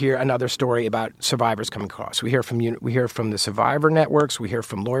day we hear another story about survivors coming across. We hear from the survivor networks. We hear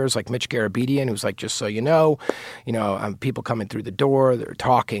from lawyers like Mitch Garabedian, who's like, just so you know, people coming through the door, they're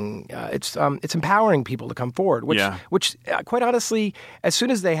talking. It's empowering people to come forward, which quite honestly, as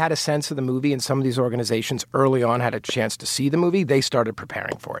soon as they had a sense of the movie, and some of these organizations early on had a chance to see the movie, they started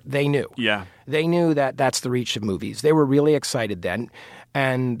preparing for it. They knew. Yeah. They knew that that's the reach of movies. They were really excited then.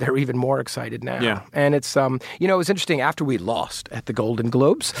 And they're even more excited now. Yeah. And it's, it was interesting. After we lost at the Golden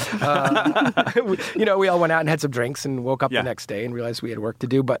Globes, we all went out and had some drinks and woke up the next day and realized we had work to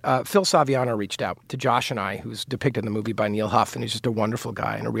do. But Phil Saviano reached out to Josh and I, who's depicted in the movie by Neil Huff, and he's just a wonderful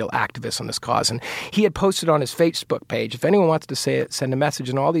guy and a real activist on this cause. And he had posted on his Facebook page, if anyone wants to send a message,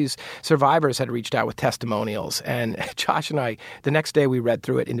 and all these survivors had reached out with testimonials. And Josh and I, the next day we read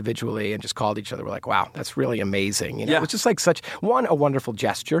through it individually and just called each other. We're like, wow, that's really amazing. It was just like a wonderful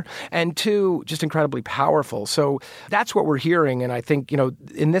gesture, and 2, just incredibly powerful. So that's what we're hearing. And I think,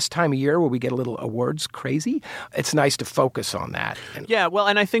 in this time of year where we get a little awards crazy, it's nice to focus on that.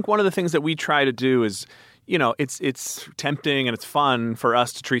 And I think one of the things that we try to do is, it's tempting and it's fun for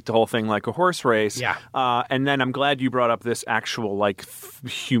us to treat the whole thing like a horse race. Yeah. And then I'm glad you brought up this actual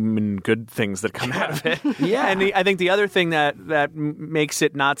human good things that come out of it. Yeah. And I think the other thing that makes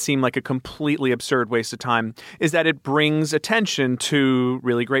it not seem like a completely absurd waste of time is that it brings attention to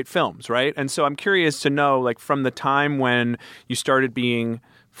really great films, right? And so I'm curious to know, from the time when you started being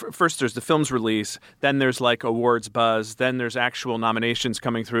first there's the film's release, then there's awards buzz, then there's actual nominations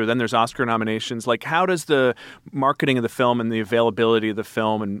coming through, then there's Oscar nominations. How does the marketing of the film and the availability of the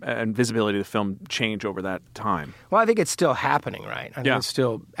film and visibility of the film change over that time? Well, I think it's still happening, right? I think it's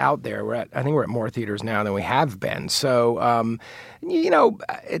still out there. I think we're at more theaters now than we have been. So,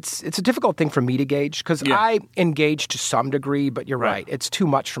 it's a difficult thing for me to gauge because I engage to some degree, but you're right. It's too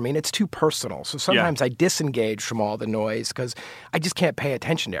much for me and it's too personal. So sometimes I disengage from all the noise because I just can't pay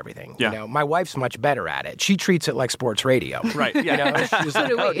attention to everything. Yeah. My wife's much better at it. She treats it like sports radio. Right. She's like,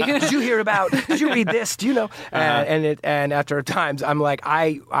 did you read this? Do you know? And after times I'm like,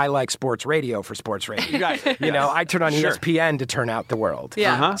 I like sports radio for sports radio. Right. I turn on ESPN to turn out the world.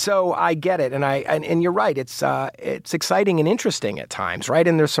 Yeah. So I get it. And you're right. It's exciting and interesting at times, right?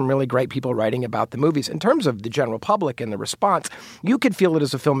 And there's some really great people writing about the movies. In terms of the general public and the response, you could feel it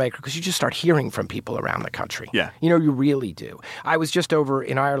as a filmmaker because you just start hearing from people around the country. Yeah. You really do. I was just over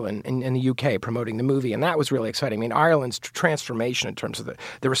in Ireland, in the UK, promoting the movie, and that was really exciting. I mean, Ireland's transformation in terms of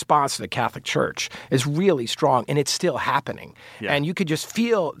the response to the Catholic Church is really strong, and it's still happening. Yeah. And you could just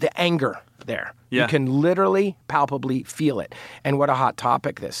feel the anger there. Yeah. You can literally, palpably feel it. And what a hot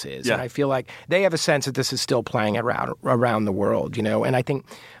topic this is. Yeah. And I feel like they have a sense that this is still playing around the world, you know. And I think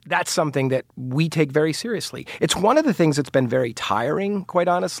that's something that we take very seriously. It's one of the things that's been very tiring, quite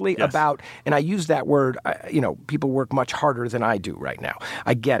honestly, about, and I use that word, you know, people work much harder than I do right now.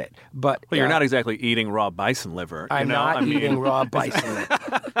 I get it. But you're not exactly eating raw bison liver. I'm not eating raw bison liver.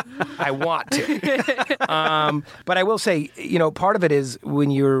 I want to. But I will say, you know, part of it is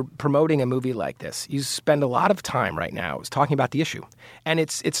when you're promoting a movie like this, you spend a lot of time right now talking about the issue. And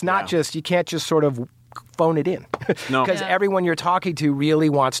it's not just, you can't just sort of phone it in. No. Because everyone you're talking to really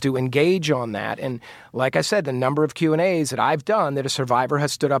wants to engage on that. And like I said, the number of Q&As that I've done that a survivor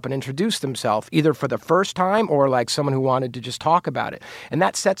has stood up and introduced themselves either for the first time or like someone who wanted to just talk about it. And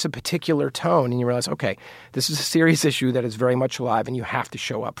that sets a particular tone and you realize, okay, this is a serious issue that is very much alive and you have to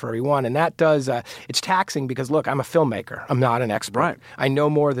show up for everyone. And that does, it's taxing because look, I'm a filmmaker. I'm not an expert. Right. I know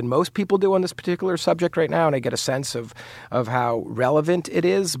more than most people do on this particular subject right now and I get a sense of how relevant it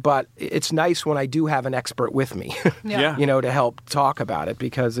is. But it's nice when I do have an expert with me, you know, to help talk about it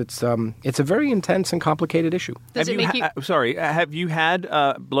because it's a very intense and complicated issue. Does it make you... have you had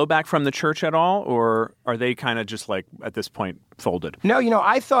blowback from the church at all, or are they kind of just like at this point folded? No, you know,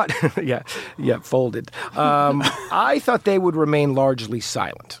 I thought, folded. I thought they would remain largely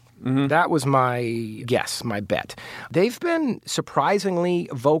silent. Mm-hmm. That was my guess, my bet. They've been surprisingly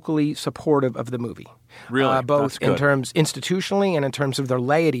vocally supportive of the movie. Really? Both in terms institutionally and in terms of their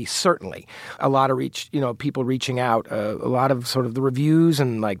laity, certainly. A lot of people reaching out, a lot of sort of the reviews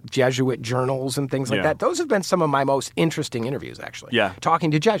and like Jesuit journals and things like that. Those have been some of my most interesting interviews, actually. Yeah. Talking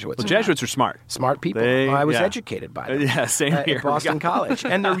to Jesuits. Well, Jesuits are smart. Smart people. I was educated by them. Yeah, same here. At Boston College.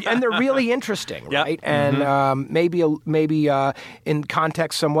 And they're really interesting, right? And maybe in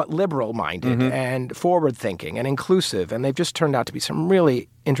context somewhat liberal-minded and forward-thinking and inclusive. And they've just turned out to be some really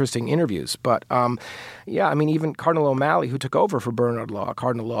interesting interviews. But, I mean, even Cardinal O'Malley, who took over for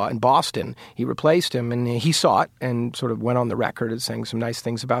Cardinal Law in Boston, he replaced him, and he saw it and sort of went on the record as saying some nice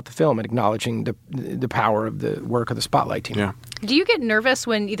things about the film and acknowledging the power of the work of the Spotlight team. Yeah. Do you get nervous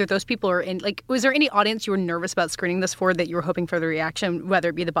when either those people are in, like, was there any audience you were nervous about screening this for that you were hoping for the reaction, whether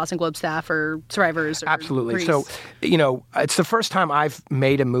it be the Boston Globe staff or survivors? Or Absolutely. Greece? So, you know, it's the first time I've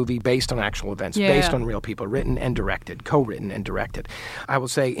made a movie based on actual events, based on real people, written and directed, co-written and directed. I will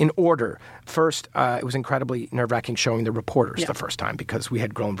say in order, first, it was incredibly nerve-wracking showing the reporters the first time because we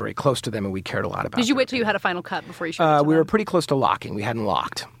had grown very close to them and we cared a lot about them. Did you wait till you had a final cut before you showed it to We them? were pretty close to locking. We hadn't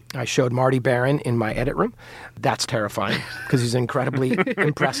locked. I showed Marty Barron in my edit room. That's terrifying because he's an incredibly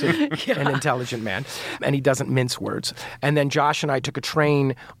impressive and intelligent man, and he doesn't mince words. And then Josh and I took a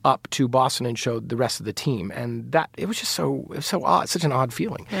train up to Boston and showed the rest of the team, and it was just so odd, such an odd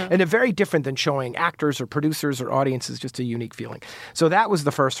feeling, and very different than showing actors or producers or audiences. Just a unique feeling. So that was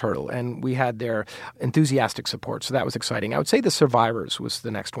the first hurdle, and we had their enthusiastic support. So that was exciting. I would say the survivors was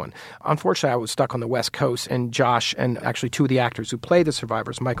the next one. Unfortunately, I was stuck on the West Coast, and Josh and actually two of the actors who play the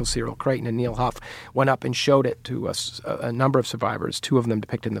survivors, Michael Cyril Creighton and Neil Huff, went up and showed it to us, a number of survivors, two of them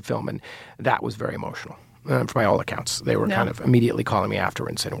depicted in the film, and that was very emotional. By all accounts, they were kind of immediately calling me after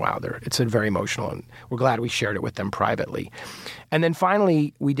and saying, wow, it's very emotional, and we're glad we shared it with them privately. And then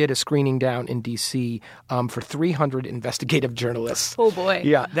finally, we did a screening down in D.C. For 300 investigative journalists. Oh, boy.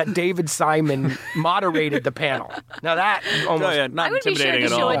 Yeah, that David Simon moderated the panel. Now that almost... not I would be sure to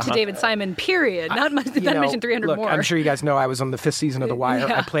show it to David Simon, period. Not mention 300 look, more. I'm sure you guys know I was on the 5th season of The Wire.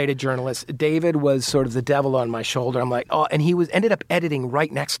 I played a journalist. David was sort of the devil on my shoulder. I'm like, and he ended up editing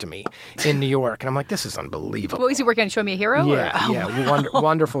right next to me in New York. And I'm like, this is unbelievable. What was he working on? Show Me a Hero?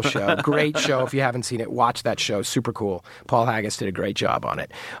 Wonderful show. Great show. If you haven't seen it, watch that show. Super cool. Paul Haggis did a great job on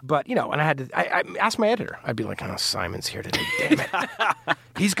it. But, you know, and I asked my editor. I'd be like, Simon's here today. Damn it.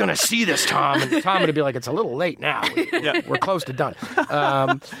 He's going to see this, Tom. And Tom would be like, it's a little late now. We're close to done.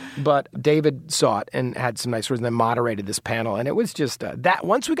 But David saw it and had some nice words and then moderated this panel. And it was just that.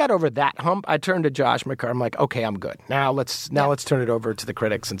 Once we got over that hump, I turned to Josh McCarthy. I'm like, okay, I'm good. Now let's turn it over to the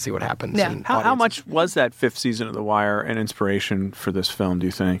critics and see what happens. Yeah. How much was that 5th season of The Wire an inspiration for this film, do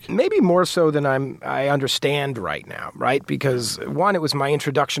you think? Maybe more so than I understand right now, right? Because one, it was my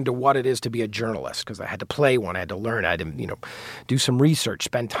introduction to what it is to be a journalist, because I had to play one, I had to learn, I had to, do some research,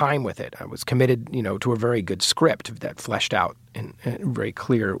 spend time with it. I was committed, to a very good script that fleshed out in very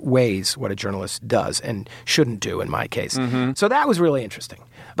clear ways what a journalist does and shouldn't do in my case. So that was really interesting.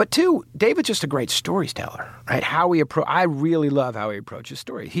 But two, David's just a great storyteller, right? I really love how he approaches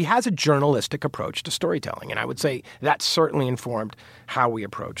story. He has a journalistic approach to storytelling, and I would say that certainly informed how we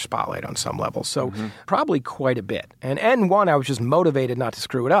approach Spotlight on some level. So probably quite a bit. And one, I was just motivated not to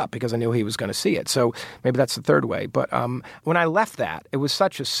screw it up because I knew he was going to see it. So maybe that's the third way. But when I left that, it was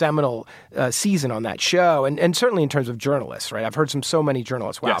such a seminal season on that show, and certainly in terms of journalists, right? I've heard from so many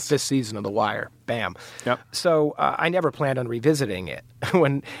journalists, wow, this season of The Wire, bam. Yep. So I never planned on revisiting it.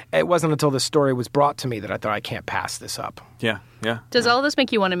 When it wasn't until the story was brought to me that I thought I can't pass this up. Yeah. Does all this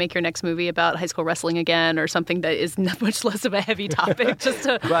make you want to make your next movie about high school wrestling again, or something that is much less of a heavy topic? Just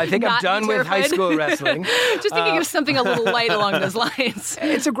to well, I think I'm done with high school wrestling. Just thinking of something a little light along those lines.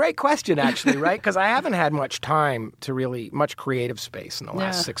 It's a great question, actually, right? Because I haven't had much time to really much creative space in the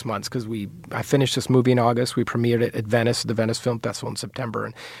last 6 months. Because I finished this movie in August. We premiered it at Venice, the Venice Film Festival in September,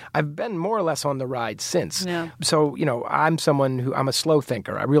 and I've been more or less on the ride since. Yeah. So I'm I'm a slow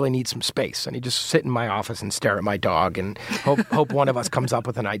thinker. I really need some space, and I just sit in my office and stare at my dog and hope one of us comes up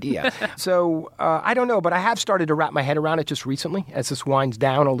with an idea. So I don't know, but I have started to wrap my head around it just recently as this winds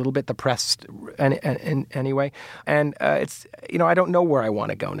down a little bit, the press anyway. And it's, I don't know where I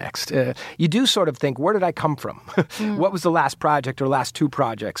want to go next. You do sort of think, where did I come from? What was the last project or last two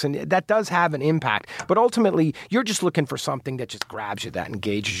projects? And that does have an impact. But ultimately, you're just looking for something that just grabs you, that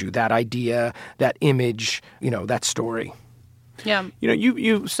engages you, that idea, that image, that story. Yeah.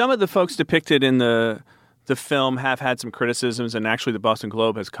 You some of the folks depicted in the film have had some criticisms, and actually the Boston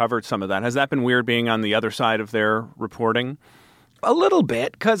Globe has covered some of that. Has that been weird being on the other side of their reporting? A little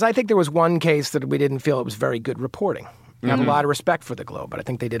bit, because I think there was one case that we didn't feel it was very good reporting. I have a lot of respect for the Globe, but I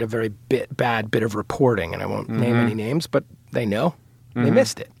think they did a very bad bit of reporting, and I won't name any names, but they know. They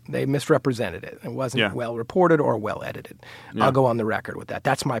missed it. They misrepresented it. It wasn't well reported or well edited. I'll go on the record with that.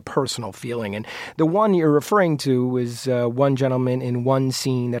 That's my personal feeling. And the one you're referring to is one gentleman in one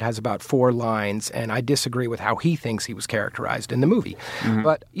scene that has about 4 lines, and I disagree with how he thinks he was characterized in the movie.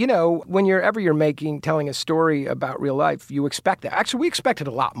 But, when you're telling a story about real life, you expect that. Actually, we expected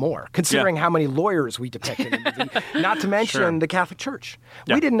a lot more, considering how many lawyers we depicted in the movie, not to mention the Catholic Church.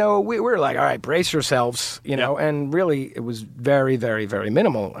 Yeah. We didn't know. We were like, all right, brace yourselves, and really it was very, very, very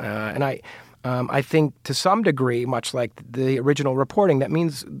minimal. And I think to some degree, much like the original reporting, that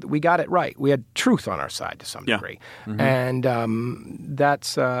means we got it right. We had truth on our side to some degree. And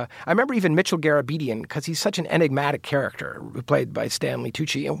that's I remember even Mitchell Garabedian, because he's such an enigmatic character, played by Stanley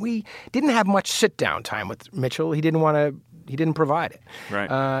Tucci, and we didn't have much sit-down time with Mitchell. He didn't provide it.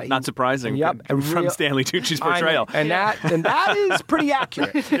 Right. Not surprising from Stanley Tucci's portrayal. And that is pretty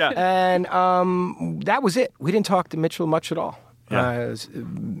accurate. And that was it. We didn't talk to Mitchell much at all.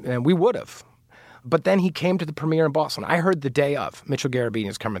 And we would have. But then he came to the premiere in Boston. I heard the day of Mitchell Garabedian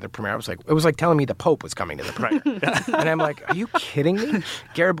was coming to the premiere. It was like telling me the Pope was coming to the premiere. And I'm like, are you kidding me?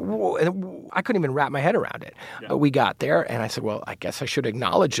 I couldn't even wrap my head around it. But we got there, and I said, well, I guess I should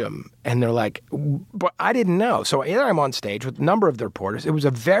acknowledge him. And they're like, but I didn't know. So here I'm on stage with a number of the reporters. It was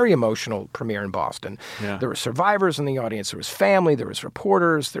a very emotional premiere in Boston. Yeah. There were survivors in the audience. There was family. There was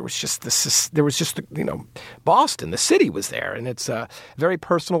reporters. There was just Boston. The city was there, and it's a very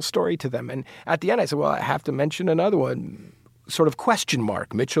personal story to them. And at the end, I said, well, I have to mention another one. Sort of question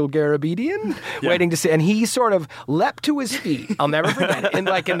mark, Mitchell Garabedian, waiting to see. And he sort of leapt to his feet. I'll never forget it.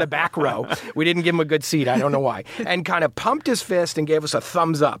 In the back row. We didn't give him a good seat. I don't know why. And kind of pumped his fist and gave us a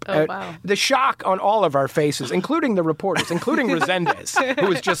thumbs up. Oh, wow. The shock on all of our faces, including the reporters, including Resendez, who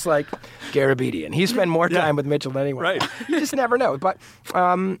was just like, Garabedian. He spent more time with Mitchell than anyone. Right. You just never know. But,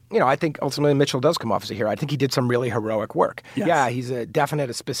 I think ultimately Mitchell does come off as a hero. I think he did some really heroic work. Yes. Yeah, he's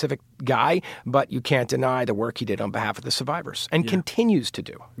a specific guy, but you can't deny the work he did on behalf of the survivors. And continues to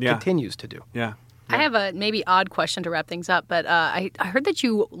do. Continues to do. Yeah. I have a maybe odd question to wrap things up, but I heard that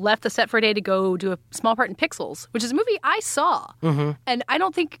you left the set for a day to go do a small part in Pixels, which is a movie I saw. And I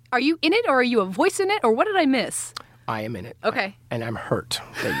don't think, are you in it or are you a voice in it or what did I miss? I am in it. Okay. And I'm hurt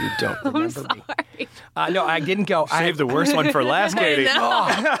that you don't remember me. No, I didn't go. Save the worst one for last, Katie. Well,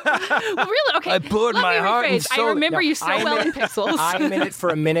 really? Okay. I poured my heart and soul. I remember you so well in Pixels. I'm in it for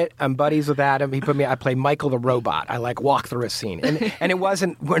a minute. I'm buddies with Adam. I play Michael the robot. I walk through a scene. And it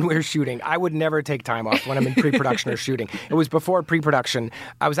wasn't when we were shooting. I would never take time off when I'm in pre-production or shooting. It was before pre-production.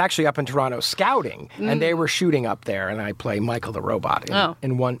 I was actually up in Toronto scouting, and they were shooting up there, and I play Michael the robot.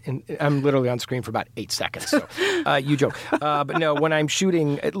 I'm literally on screen for about 8 seconds. So you joke. But no, when I'm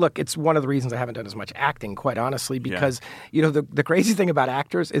shooting, it's one of the reasons I haven't done as much acting, quite honestly, because, the crazy thing about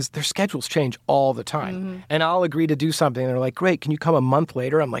actors is their schedules change all the time. Mm-hmm. And I'll agree to do something, and they're like, great, can you come a month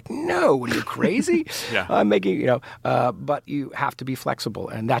later? I'm like, no, what are you, crazy? I'm making, but you have to be flexible,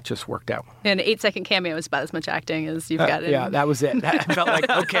 and that just worked out. And an 8-second cameo is about as much acting as you've got in. Yeah, that was it. I felt like,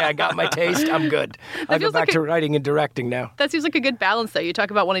 okay, I got my taste, I'm good. I go back to writing and directing now. That seems like a good balance, though. You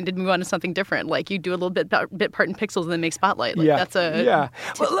talk about wanting to move on to something different. Like, you do a little bit part in Pixels and then make Spotlight. Like, that's a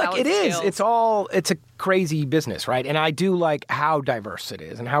Well, look, it is. Scales. It's a crazy business, right? And I do like how diverse it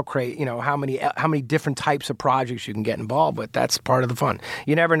is and how how many different types of projects you can get involved with. That's part of the fun.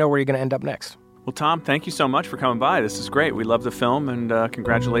 You never know where you're going to end up next. Well, Tom, thank you so much for coming by. This is great. We love the film, and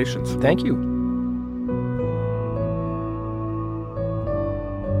congratulations. Thank you.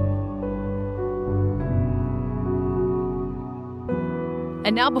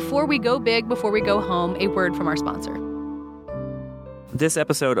 And now, before we go big, before we go home, a word from our sponsor. This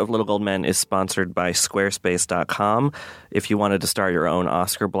episode of Little Gold Men is sponsored by Squarespace.com. If you wanted to start your own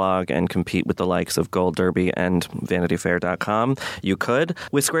Oscar blog and compete with the likes of Gold Derby and VanityFair.com, you could.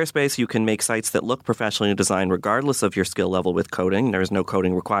 With Squarespace, you can make sites that look professionally designed regardless of your skill level with coding. There is no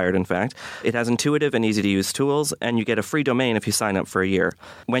coding required, in fact. It has intuitive and easy-to-use tools, and you get a free domain if you sign up for a year.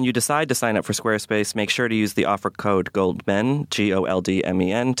 When you decide to sign up for Squarespace, make sure to use the offer code GOLDMEN,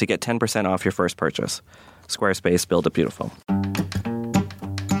 GOLDMEN, to get 10% off your first purchase. Squarespace, build it beautiful.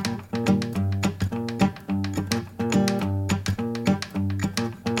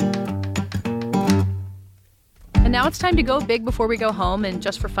 And now it's time to go big before we go home. And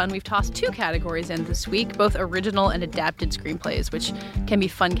just for fun, we've tossed 2 categories in this week, both original and adapted screenplays, which can be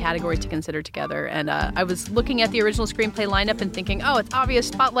fun categories to consider together. And I was looking at the original screenplay lineup and thinking, oh, it's obvious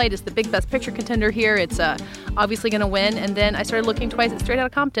Spotlight is the big Best Picture contender here. It's obviously going to win. And then I started looking twice at Straight Outta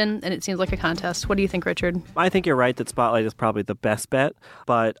Compton, and it seems like a contest. What do you think, Richard? I think you're right that Spotlight is probably the best bet,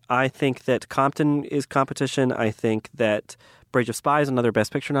 but I think that Compton is competition. I think that Bridge of Spies, another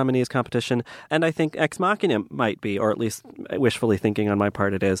Best Picture nominee, is competition. And I think Ex Machina might be, or at least wishfully thinking on my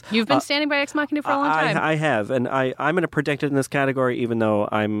part it is. You've been standing by Ex Machina for a long time. I have, and I'm going to predict it in this category, even though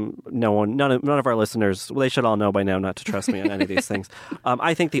none of our listeners, they should all know by now not to trust me on any of these things.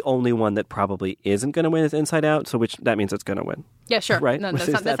 I think the only one that probably isn't going to win is Inside Out, so that means it's going to win. Yeah, sure. Right? No, that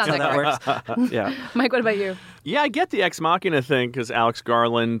sounds like that works. Yeah. Mike, what about you? Yeah, I get the Ex Machina thing because Alex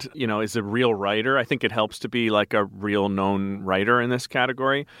Garland, is a real writer. I think it helps to be like a real known writer in this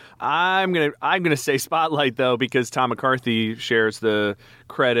category. I'm gonna say Spotlight though because Tom McCarthy shares the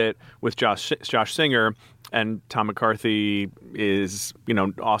credit with Josh Singer. And Tom McCarthy is,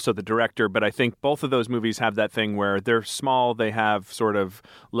 also the director. But I think both of those movies have that thing where they're small, they have sort of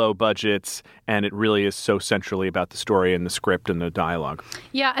low budgets, and it really is so centrally about the story and the script and the dialogue.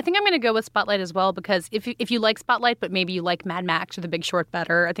 Yeah, I think I'm going to go with Spotlight as well because if you like Spotlight, but maybe you like Mad Max or The Big Short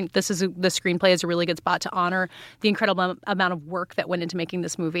better, I think the screenplay is a really good spot to honor the incredible amount of work that went into making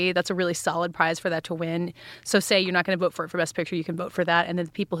this movie. That's a really solid prize for that to win. So say you're not going to vote for it for Best Picture, you can vote for that. And then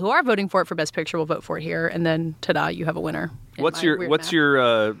the people who are voting for it for Best Picture will vote for it here. And then, ta-da, you have a winner. What's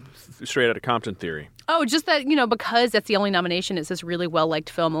your Straight Outta Compton theory? Oh, just that, because that's the only nomination, it's this really well-liked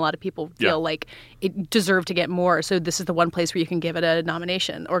film. A lot of people feel like it deserved to get more. So this is the one place where you can give it a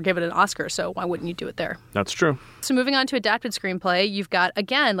nomination or give it an Oscar. So why wouldn't you do it there? That's true. So moving on to adapted screenplay, you've got,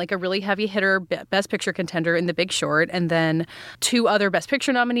 again, like a really heavy hitter Best Picture contender in The Big Short, and then 2 other Best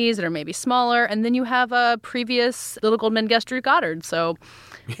Picture nominees that are maybe smaller. And then you have a previous Little Gold Men guest, Drew Goddard. So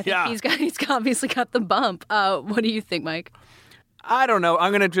he's obviously got the bump. What do you think, Mike? I don't know.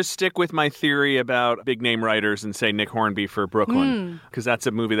 I'm going to just stick with my theory about big-name writers and say Nick Hornby for Brooklyn, because that's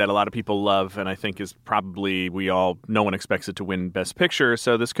a movie that a lot of people love and I think is probably, no one expects it to win Best Picture,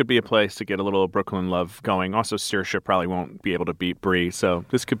 so this could be a place to get a little Brooklyn love going. Also, Saoirse probably won't be able to beat Brie, so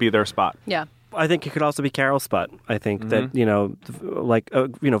this could be their spot. Yeah. I think it could also be Carol's spot. I think that,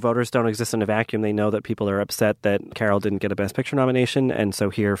 voters don't exist in a vacuum. They know that people are upset that Carol didn't get a Best Picture nomination. And so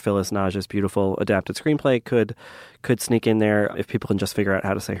here, Phyllis Naj's beautiful adapted screenplay could sneak in there if people can just figure out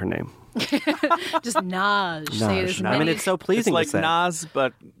how to say her name. Just Naj. Say it as I mean, it's so pleasing it's like to say. Nas,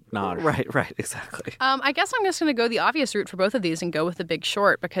 but Naj. Right, exactly. I guess I'm just going to go the obvious route for both of these and go with The Big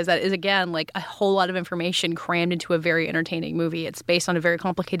Short because that is, again, like a whole lot of information crammed into a very entertaining movie. It's based on a very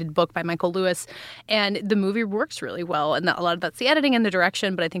complicated book by Michael Lewis, and the movie works really well. And a lot of that's the editing and the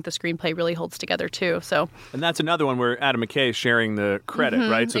direction, but I think the screenplay really holds together too. So, and that's another one where Adam McKay is sharing the credit,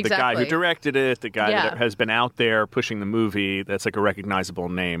 right? So the guy who directed it, the guy that has been out there pushing the movie, that's like a recognizable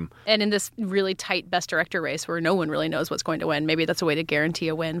name. And in this really tight Best Director race where no one really knows what's going to win, maybe that's a way to guarantee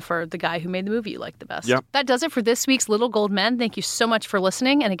a win for the guy who made the movie you like the best. Yep. That does it for this week's Little Gold Men. Thank you so much for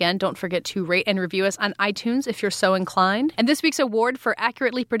listening. And again, don't forget to rate and review us on iTunes if you're so inclined. And this week's award for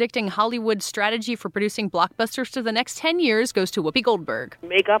accurately predicting Hollywood's strategy for producing blockbusters to the next 10 years goes to Whoopi Goldberg.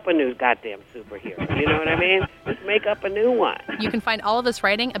 Make up a new goddamn superhero. You know what I mean? Just make up a new one. You can find all of us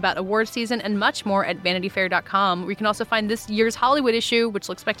writing about award season and much more at VanityFair.com, where you can also find this year's Hollywood issue, which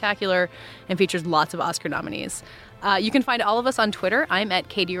looks spectacular and features lots of Oscar nominees. You can find all of us on Twitter. I'm at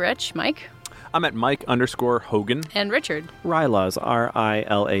Katie Rich. Mike? I'm at Mike_Hogan. And Richard. Rylaws,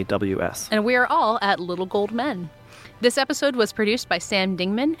 RILAWS. And we are all at Little Gold Men. This episode was produced by Sam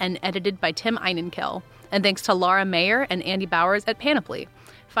Dingman and edited by Tim Einenkel. And thanks to Laura Mayer and Andy Bowers at Panoply.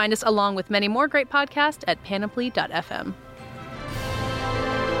 Find us along with many more great podcasts at panoply.fm.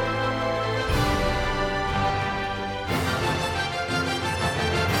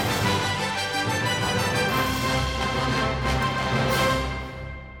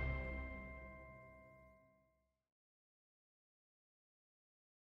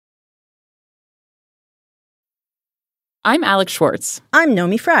 I'm Alex Schwartz. I'm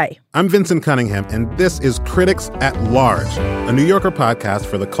Nomi Fry. I'm Vincent Cunningham, and this is Critics at Large, a New Yorker podcast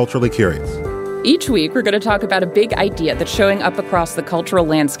for the culturally curious. Each week, we're going to talk about a big idea that's showing up across the cultural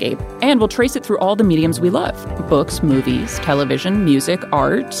landscape, and we'll trace it through all the mediums we love: books, movies, television, music,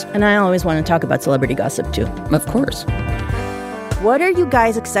 art. And I always want to talk about celebrity gossip, too. Of course. What are you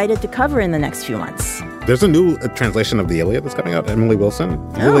guys excited to cover in the next few months? There's a new translation of the Iliad that's coming out, Emily Wilson.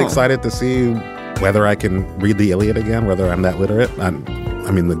 Really excited to see whether I can read the Iliad again, whether I'm that literate. I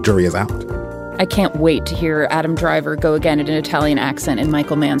mean, the jury is out. I can't wait to hear Adam Driver go again in an Italian accent in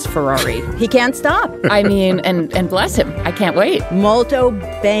Michael Mann's Ferrari. He can't stop. I mean, and bless him. I can't wait. Molto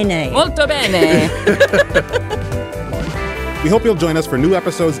bene. Molto bene. We hope you'll join us for new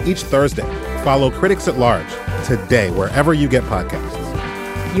episodes each Thursday. Follow Critics at Large today, wherever you get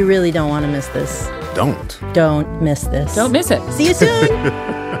podcasts. You really don't want to miss this. Don't miss this. Don't miss it. See you soon.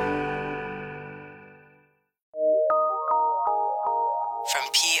 From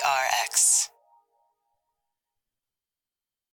PRX.